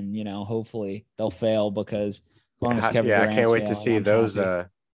Brooklyn. And, hopefully they'll fail because as long as Kevin Durant's I can't wait to failing, see I'm those happy.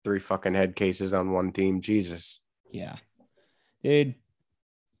 3 fucking head cases on one team. Jesus. Yeah. Dude.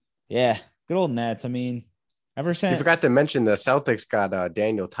 Yeah. Good old Nets. I mean, ever since. You forgot to mention the Celtics got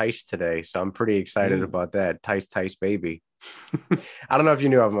Daniel Tice today, so I'm pretty excited about that. Tice, baby. I don't know if you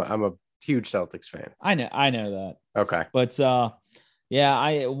knew I'm a huge Celtics fan. I know that. Okay. But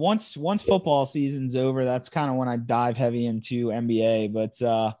I once football season's over, that's kind of when I dive heavy into NBA. But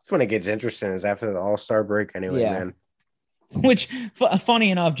that's when it gets interesting, is after the All-Star break anyway, man. Which,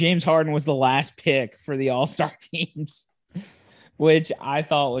 funny enough, James Harden was the last pick for the All-Star teams, which I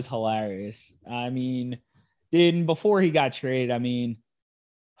thought was hilarious. I mean, dude, before he got traded,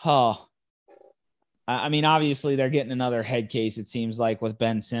 obviously they're getting another head case, it seems like, with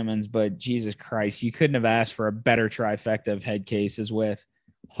Ben Simmons, but Jesus Christ, you couldn't have asked for a better trifecta of head cases with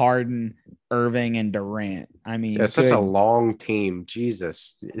Harden, Irving, and Durant. I mean, it's such a long team.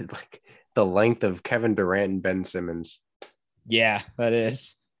 Jesus. Like the length of Kevin Durant and Ben Simmons. Yeah, that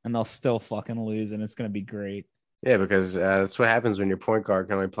is. And they'll still fucking lose, and it's going to be great. Yeah, because that's what happens when your point guard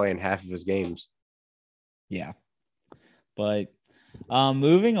can only play in half of his games. Yeah. But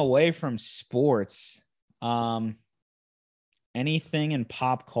moving away from sports, anything in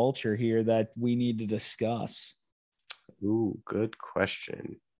pop culture here that we need to discuss? Ooh, good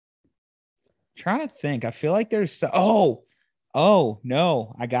question. Trying to think. I feel like there's no,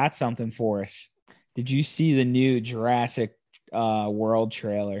 I got something for us. Did you see the new Jurassic World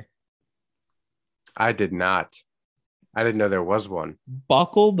trailer? I did not. I didn't know there was one.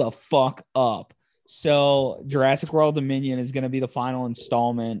 Buckle the fuck up. So Jurassic World Dominion is going to be the final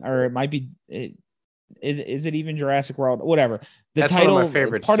installment, or it might be. Is it even Jurassic World? Whatever. That's title, one of my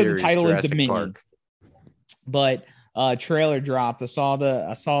favorite part series, of the title Jurassic is Dominion. Park. But trailer dropped. I saw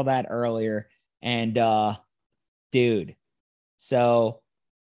that earlier, and dude. So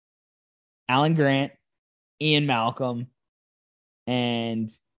Alan Grant, Ian Malcolm, and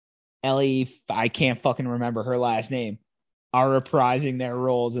Ellie, I can't fucking remember her last name, are reprising their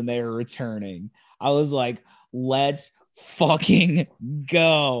roles, and they are returning. I was like, let's fucking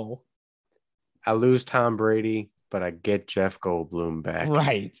go. I lose Tom Brady, but I get Jeff Goldblum back.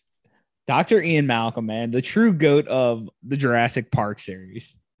 Right. Dr. Ian Malcolm, man, the true GOAT of the Jurassic Park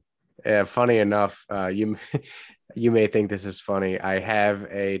series. Yeah, funny enough, you may think this is funny. I have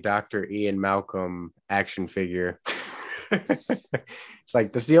a Dr. Ian Malcolm action figure. It's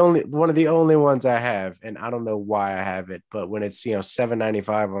like that's one of the only ones I have, and I don't know why I have it, but when it's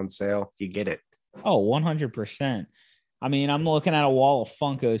 $7.95 on sale, you get it. Oh, 100%. I mean, I'm looking at a wall of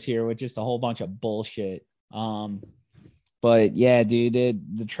Funkos here with just a whole bunch of bullshit. But yeah, dude,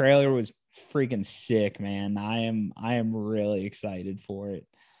 the trailer was freaking sick, man. I am really excited for it.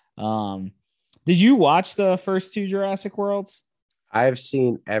 Did you watch the first 2 Jurassic Worlds? I've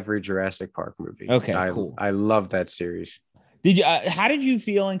seen every Jurassic Park movie. Okay, I cool. I love that series. Did you? How did you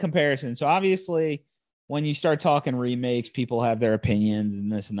feel in comparison? So obviously, when you start talking remakes, people have their opinions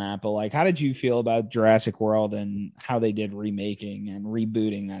and this and that. But like, how did you feel about Jurassic World and how they did remaking and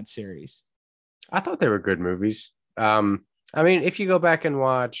rebooting that series? I thought they were good movies. I mean, if you go back and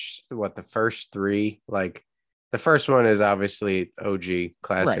watch the first three, like the first one is obviously OG, Right,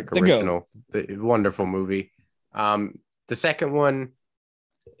 classic, the goat. original, the wonderful movie. The second one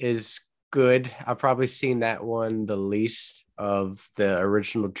is good. I've probably seen that one the least of the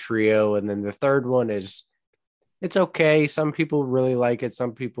original trio, and then the third one is it's okay. Some people really like it.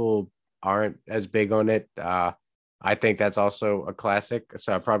 Some people aren't as big on it. I think that's also a classic.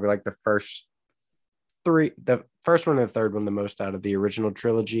 So I probably like the first one and the third one the most out of the original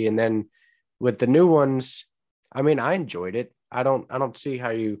trilogy. And then with the new ones, I mean, I enjoyed it. I don't see how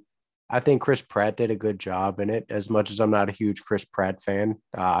you. I think Chris Pratt did a good job in it. As much as I'm not a huge Chris Pratt fan,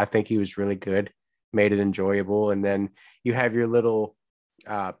 I think he was really good, made it enjoyable. And then you have your little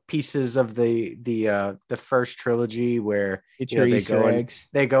pieces of the first trilogy where Get your Easter eggs.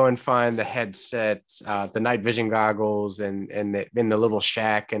 they go and find the headsets, the night vision goggles, and in the little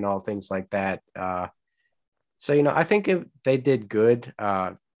shack and all things like that. So I think they did good.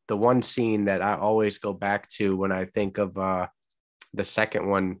 The one scene that I always go back to when I think of the second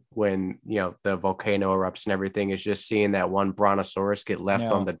one, when the volcano erupts and everything, is just seeing that one brontosaurus get left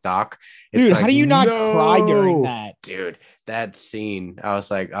on No, the dock. It's dude, like, how do you not cry during no, that? dude, that scene. I was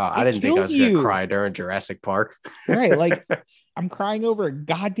like, oh, I It didn't think I kills was gonna you. cry during Jurassic Park. Right. Like I'm crying over a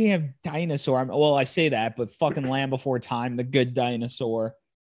goddamn dinosaur. Well, I say that, but fucking Land Before Time, the good dinosaur,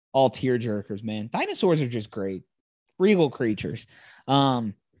 all tear jerkers, man. Dinosaurs are just great, regal creatures.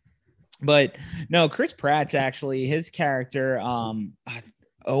 Um, but no, Chris Pratt's actually his character,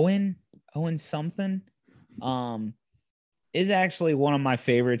 Owen, Owen something, um, is actually one of my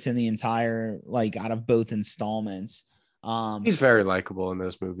favorites in the entire, like, out of both installments. He's very likable in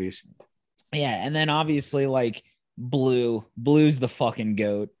those movies. Yeah, and then obviously like Blue's the fucking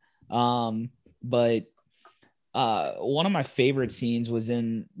goat. But one of my favorite scenes was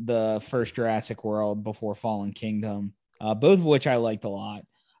in the first Jurassic World before Fallen Kingdom, both of which I liked a lot.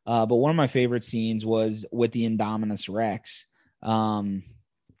 But one of my favorite scenes was with the Indominus Rex,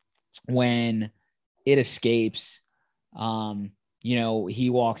 when it escapes. He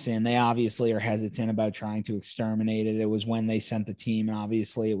walks in. They obviously are hesitant about trying to exterminate it. It was when they sent the team, and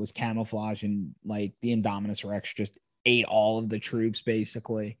obviously it was camouflage, and like the Indominus Rex just ate all of the troops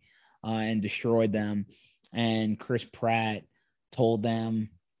basically, and destroyed them. And Chris Pratt told them,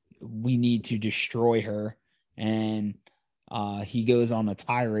 "We need to destroy her." And he goes on a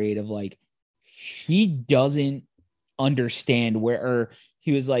tirade of like, she doesn't understand where, or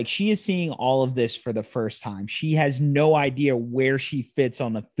he was like, she is seeing all of this for the first time. She has no idea where she fits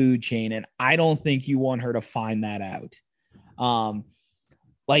on the food chain. And I don't think you want her to find that out.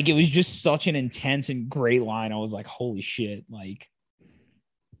 Like it was just such an intense and great line. I was like, holy shit. Like,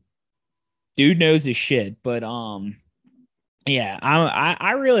 dude knows his shit. But yeah,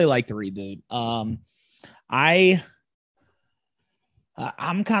 I really like the reboot. I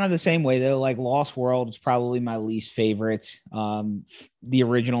I'm kind of the same way though. Like Lost World is probably my least favorite. The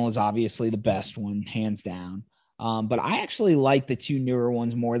original is obviously the best one, hands down. But I actually like the two newer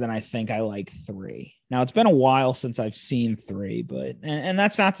ones more than I think I like three. Now it's been a while since I've seen three, but and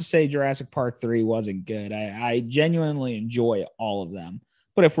that's not to say Jurassic Park 3 wasn't good. I genuinely enjoy all of them.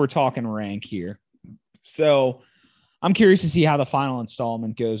 But if we're talking rank here, so I'm curious to see how the final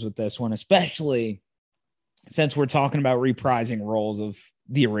installment goes with this one, especially since we're talking about reprising roles of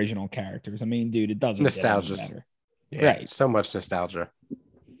the original characters. I mean, dude, it doesn't get any Nostalgia. better. Yeah, Right. so much nostalgia.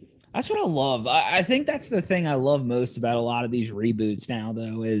 That's what I love. I think that's the thing I love most about a lot of these reboots now,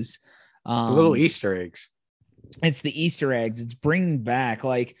 though, is The little Easter eggs. it's the Easter eggs. It's bringing back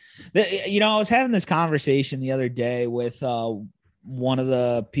I was having this conversation the other day with one of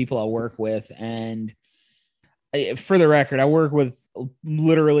the people I work with, and for the record, I work with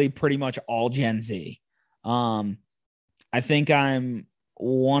literally pretty much all Gen Z. I think I'm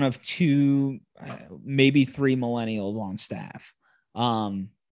one of two, maybe three millennials on staff.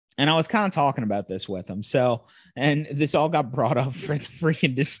 And I was kind of talking about this with him. So, and this all got brought up for the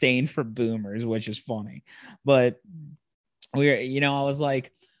freaking disdain for boomers, which is funny. But I was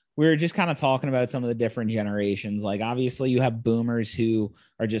like, we were just kind of talking about some of the different generations. Like, obviously, you have boomers who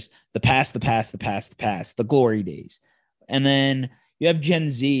are just the past, the glory days. And then you have Gen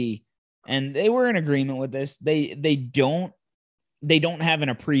Z, and they were in agreement with this. They don't they don't have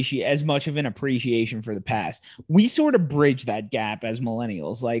as much of an appreciation for the past. We sort of bridge that gap as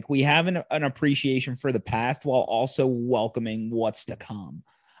millennials. Like we have an appreciation for the past while also welcoming what's to come.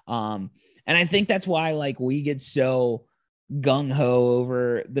 And I think that's why like we get so gung ho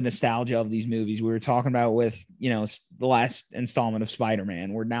over the nostalgia of these movies. We were talking about with, the last installment of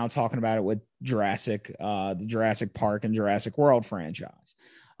Spider-Man. We're now talking about it with the Jurassic Park and Jurassic World franchise.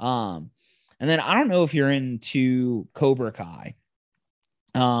 And then I don't know if you're into Cobra Kai.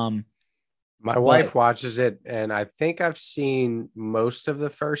 My wife watches it, and I think I've seen most of the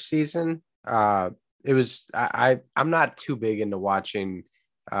first season. It was I'm not too big into watching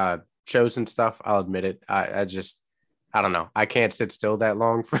shows and stuff. I'll admit it. I don't know. I can't sit still that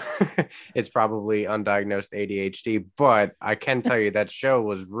long. It's probably undiagnosed ADHD, but I can tell you that show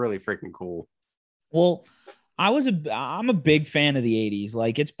was really freaking cool. Well, I'm a big fan of the 80s.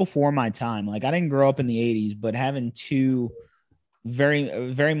 Like it's before my time. Like I didn't grow up in the 80s, but having two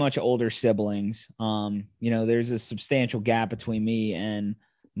very, very much older siblings, there's a substantial gap between me and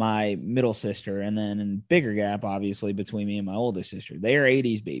my middle sister, and then a bigger gap, obviously, between me and my older sister. They are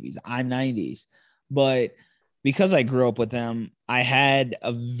 80s babies. I'm 90s. But because I grew up with them, I had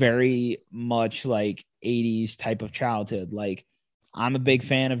a very much like 80s type of childhood. Like I'm a big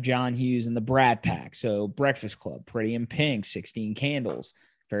fan of John Hughes and the Brat Pack. So Breakfast Club, Pretty in Pink, 16 Candles,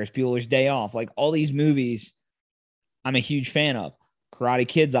 Ferris Bueller's Day Off, like all these movies I'm a huge fan of. Karate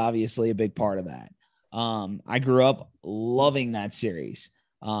Kid's obviously a big part of that. I grew up loving that series.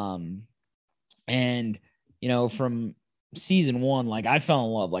 And, from season one, like I fell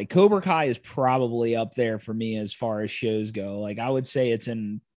in love. Like Cobra Kai is probably up there for me as far as shows go. Like I would say it's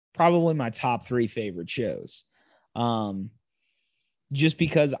in probably my top 3 favorite shows. Just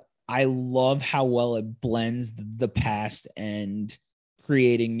because I love how well it blends the past and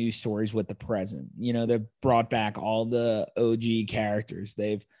creating new stories with the present. They've brought back all the OG characters.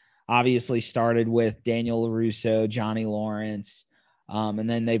 They've obviously started with Daniel LaRusso, Johnny Lawrence, and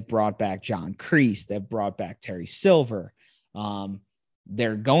then they've brought back John Kreese. They've brought back Terry Silver.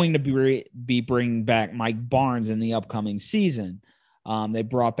 They're going to be bringing back Mike Barnes in the upcoming season. They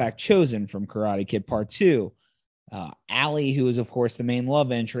brought back Chosen from Karate Kid Part 2. Allie, who is, of course, the main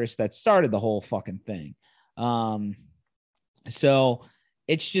love interest that started the whole fucking thing. So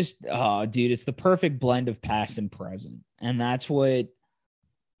it's just, dude, it's the perfect blend of past and present. And that's what,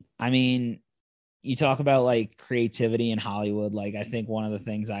 you talk about like creativity in Hollywood. Like I think one of the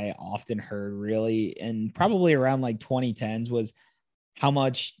things I often heard really, and probably around like 2010s, was how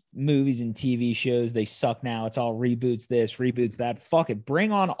much movies and TV shows, they suck now. It's all reboots this, reboots that. Fuck it.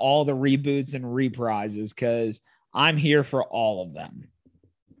 Bring on all the reboots and reprises, because I'm here for all of them.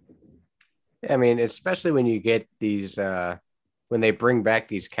 Especially when you get these, when they bring back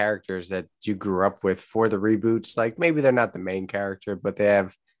these characters that you grew up with for the reboots, like maybe they're not the main character, but they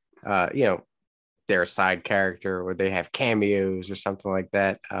have, they're a side character, or they have cameos or something like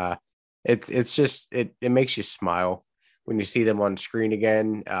that. It's just, it makes you smile when you see them on screen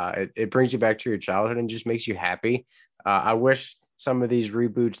again. It brings you back to your childhood and just makes you happy. I wish some of these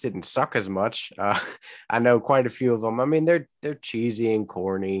reboots didn't suck as much. I know quite a few of them. They're cheesy and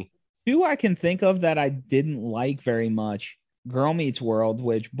corny. Two I can think of that I didn't like very much: Girl Meets World,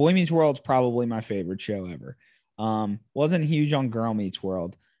 which Boy Meets World's probably my favorite show ever. Wasn't huge on Girl Meets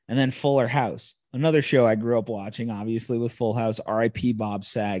World. And then Fuller House, another show I grew up watching, obviously, with Full House, R.I.P. Bob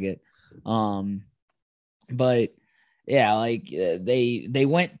Saget. But yeah, like they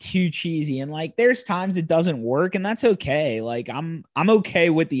went too cheesy, and like there's times it doesn't work, and that's okay. Like I'm okay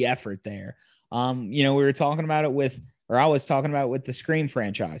with the effort there. We were talking about it I was talking about with the Scream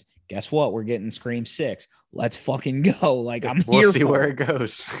franchise. Guess what? We're getting Scream 6. Let's fucking go. Like we'll see where it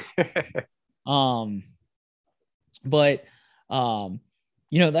goes. That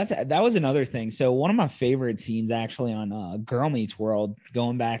was another thing. So one of my favorite scenes actually on Girl Meets World,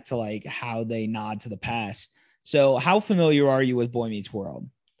 going back to like how they nod to the past. So how familiar are you with Boy Meets World?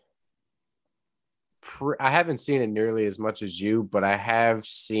 I haven't seen it nearly as much as you, but I have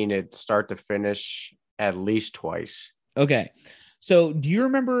seen it start to finish at least twice. Okay. So do you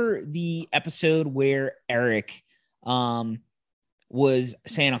remember the episode where Eric was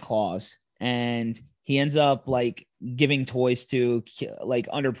Santa Claus, and he ends up like giving toys to like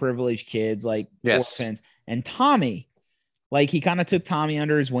underprivileged kids, like orphans, and Tommy, like he kind of took Tommy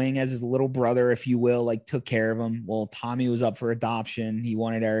under his wing as his little brother, if you will, like took care of him. Well, Tommy was up for adoption. He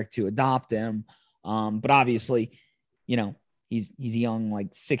wanted Eric to adopt him. But obviously, he's a young,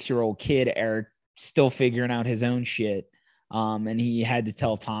 like 6-year-old kid, Eric, still figuring out his own shit. And he had to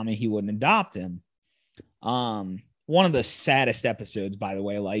tell Tommy he wouldn't adopt him. One of the saddest episodes, by the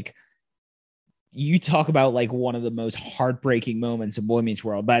way. Like you talk about like one of the most heartbreaking moments in Boy Meets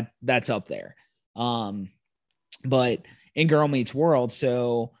World. That's up there. But in Girl Meets World,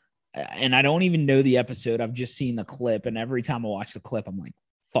 so, and I don't even know the episode. I've just seen the clip, and every time I watch the clip, I'm like,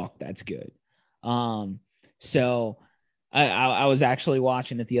 fuck, that's good. So I was actually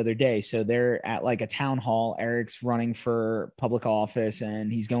watching it the other day. So they're at like a town hall. Eric's running for public office,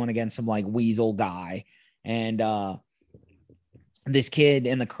 and he's going against some like weasel guy. And this kid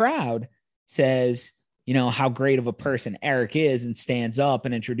in the crowd says, you know, how great of a person Eric is, and stands up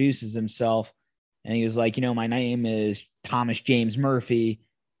and introduces himself. And he was like, you know, my name is Thomas James Murphy.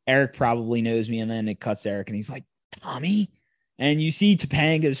 Eric probably knows me. And then it cuts to Eric, and he's like, Tommy? And you see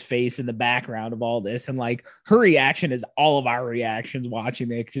Topanga's face in the background of all this. And like her reaction is all of our reactions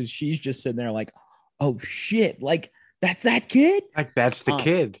watching it, because she's just sitting there like, oh shit, like that's that kid? Like that's the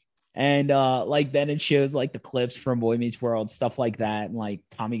kid. And like then it shows like the clips from Boy Meets World, stuff like that. And like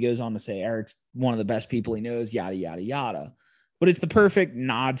Tommy goes on to say Eric's one of the best people he knows, yada, yada, yada. But it's the perfect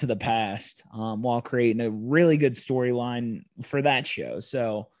nod to the past, while creating a really good storyline for that show.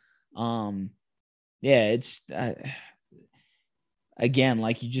 So yeah, it's again,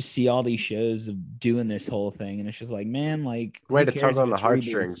 like you just see all these shows of doing this whole thing, and it's just like, man, like way to tug on the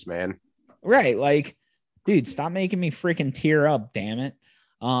heartstrings, man. Right? Like, dude, stop making me freaking tear up, damn it.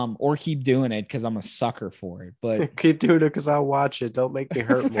 Or keep doing it because I'm a sucker for it. But keep doing it because I'll watch it. Don't make me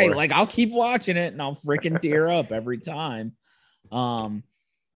hurt more. Right, like I'll keep watching it and I'll freaking tear up every time.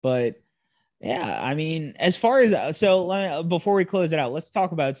 But yeah, I mean, as far as before we close it out, let's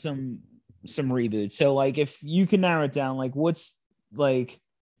talk about some reboots. So like if you can narrow it down, like what's like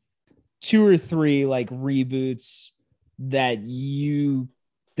 2 or 3 like reboots that you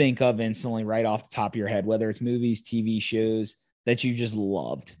think of instantly right off the top of your head, whether it's movies, TV shows that you just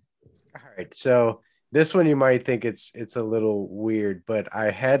loved? All right, so this one you might think it's a little weird, but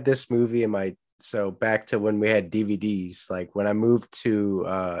I had this movie so back to when we had DVDs, like when I moved to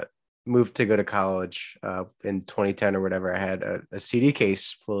go to college in 2010 or whatever, I had a CD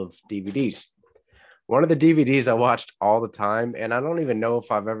case full of DVDs. One of the DVDs I watched all the time, and I don't even know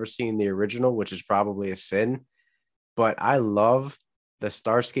if I've ever seen the original, which is probably a sin, but I love the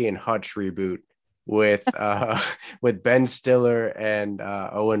Starsky and Hutch reboot with Ben Stiller and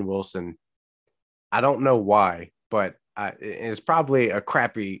Owen Wilson. I don't know why, but it's probably a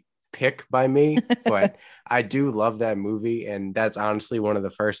crappy pick by me, but I do love that movie, and that's honestly one of the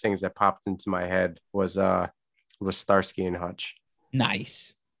first things that popped into my head was Starsky and Hutch.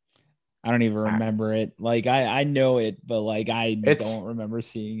 Nice. I don't even remember it. Like I know it, but like I don't remember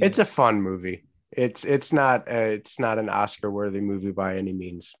seeing it. It's a fun movie. It's not an Oscar-worthy movie by any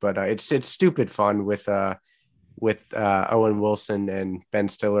means, but it's stupid fun with Owen Wilson and Ben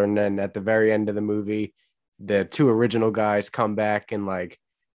Stiller, and then at the very end of the movie, the 2 original guys come back, and like,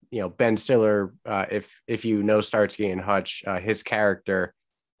 you know, Ben Stiller, if you know Starsky and Hutch, his character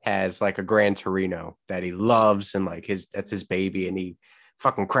has like a Gran Torino that he loves, and like that's his baby, and he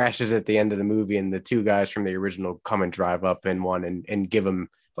fucking crashes at the end of the movie, and the 2 guys from the original come and drive up in one and give him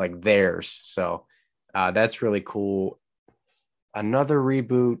like theirs. So that's really cool. Another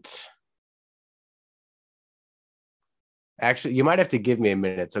reboot. Actually, you might have to give me a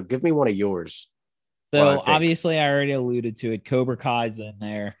minute. So give me one of yours. So obviously I already alluded to it. Cobra Kai's in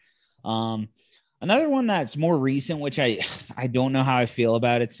there. Another one that's more recent, which I don't know how I feel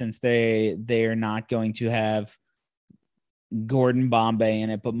about it, since they are not going to have Gordon Bombay in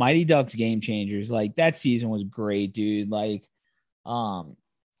it, but Mighty Ducks Game Changers, like that season was great, dude. Like,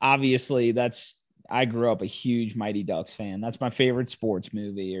 obviously I grew up a huge Mighty Ducks fan. That's my favorite sports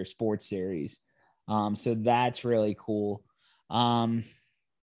movie or sports series. So that's really cool. And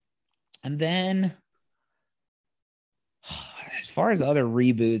then as far as other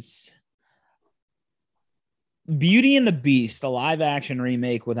reboots, Beauty and the Beast, the live action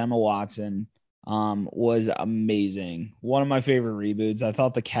remake with Emma Watson, was amazing. One of my favorite reboots. I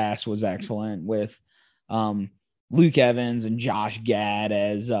thought the cast was excellent with Luke Evans and Josh Gad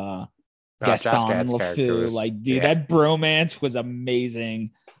as Gaston and LeFou. Like, dude, that bromance was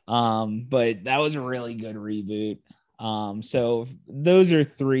amazing. But that was a really good reboot. So those are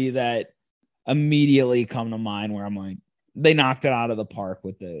 3 that immediately come to mind where I'm like, they knocked it out of the park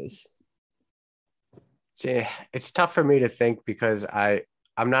with those. See, it's tough for me to think because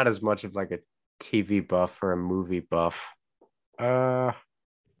I'm not as much of like a TV buff or a movie buff. I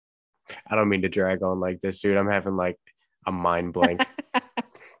don't mean to drag on like this, dude. I'm having like a mind blank.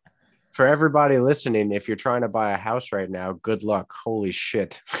 For everybody listening, if you're trying to buy a house right now, good luck. Holy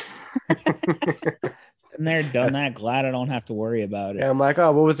shit. And they're done that. Glad I don't have to worry about it. Yeah, I'm like,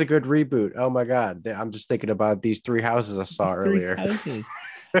 what was a good reboot? Oh my God. I'm just thinking about these 3 houses I saw earlier.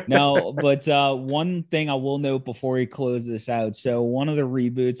 No, but one thing I will note before we close this out. So one of the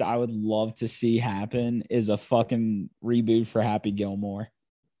reboots I would love to see happen is a fucking reboot for Happy Gilmore.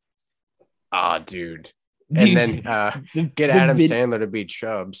 Ah, dude. Dude, And then get Adam Sandler to be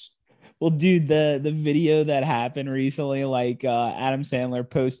Chubbs. Well, dude, the video that happened recently, like Adam Sandler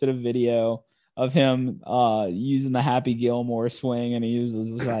posted a video of him using the Happy Gilmore swing, and he was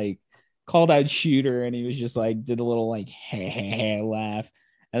just like called out Shooter, and he was just like did a little like laugh.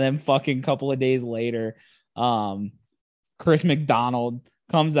 And then fucking couple of days later, Chris McDonald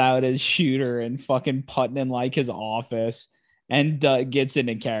comes out as Shooter and fucking putting in like his office and gets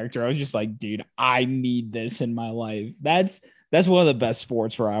into character. I was just like, dude, I need this in my life. That's one of the best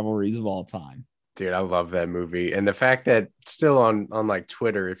sports rivalries of all time. Dude, I love that movie. And the fact that still on like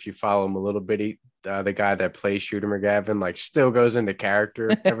Twitter, if you follow him a little bit, the guy that plays Shooter McGavin, like still goes into character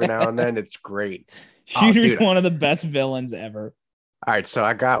every now and then. It's great. Shooter's one of the best villains ever. All right, so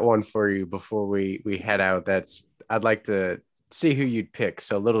I got one for you before we head out. I'd like to see who you'd pick.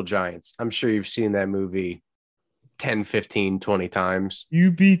 So Little Giants. I'm sure you've seen that movie 10, 15, 20 times.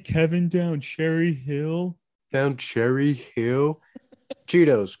 You beat Kevin down Cherry Hill. Down Cherry Hill.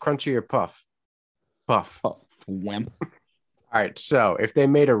 Cheetos, crunchy or puff? Puff. Wimp. All right, so if they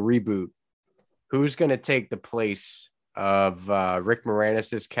made a reboot, who's going to take the place of Rick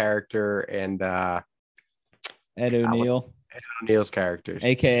Moranis' character and Ed O'Neill? Ed O'Neill's characters.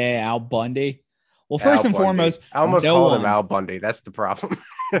 A.K.A. Al Bundy. Well, first and foremost, I almost called him Al Bundy. That's the problem.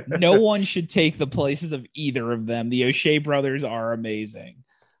 No one should take the places of either of them. The O'Shea brothers are amazing.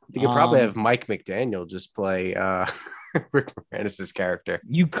 You could probably have Mike McDaniel just play Rick Moranis' character.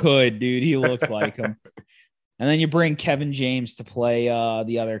 You could, dude. He looks like him. And then you bring Kevin James to play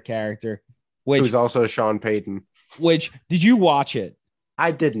the other character, who's also Sean Payton. Which, did you watch it?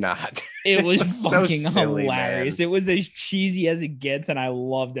 I did not. It was fucking so silly, hilarious. Man. It was as cheesy as it gets, and I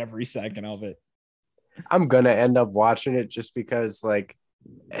loved every second of it. I'm going to end up watching it just because, like,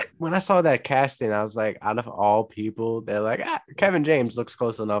 when I saw that casting, I was like, out of all people, they're like, Kevin James looks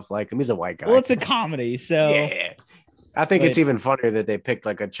close enough like him. He's a white guy. Well, it's a comedy, so yeah. I think it's even funnier that they picked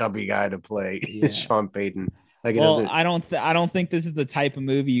like a chubby guy to play Sean Payton. Like, well, I don't think this is the type of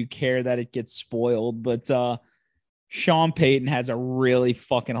movie you care that it gets spoiled, but Sean Payton has a really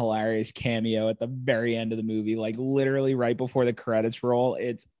fucking hilarious cameo at the very end of the movie, like literally right before the credits roll.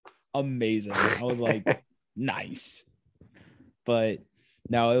 It's amazing. I was like, nice. But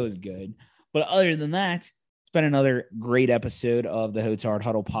no, it was good. But other than that, it's been another great episode of the Hotard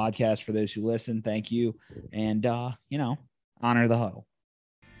Huddle podcast. For those who listen, thank you. And, honor the huddle.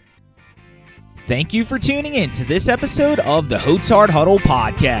 Thank you for tuning in to this episode of the Hotard Huddle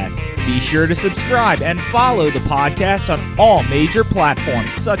podcast. Be sure to subscribe and follow the podcast on all major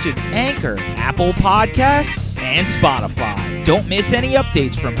platforms such as Anchor, Apple Podcasts, and Spotify. Don't miss any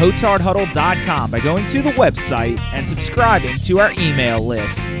updates from HotardHuddle.com by going to the website and subscribing to our email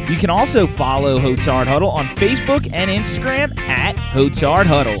list. You can also follow Hotard Huddle on Facebook and Instagram at Hotard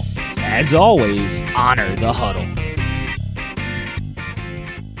Huddle. As always, honor the huddle.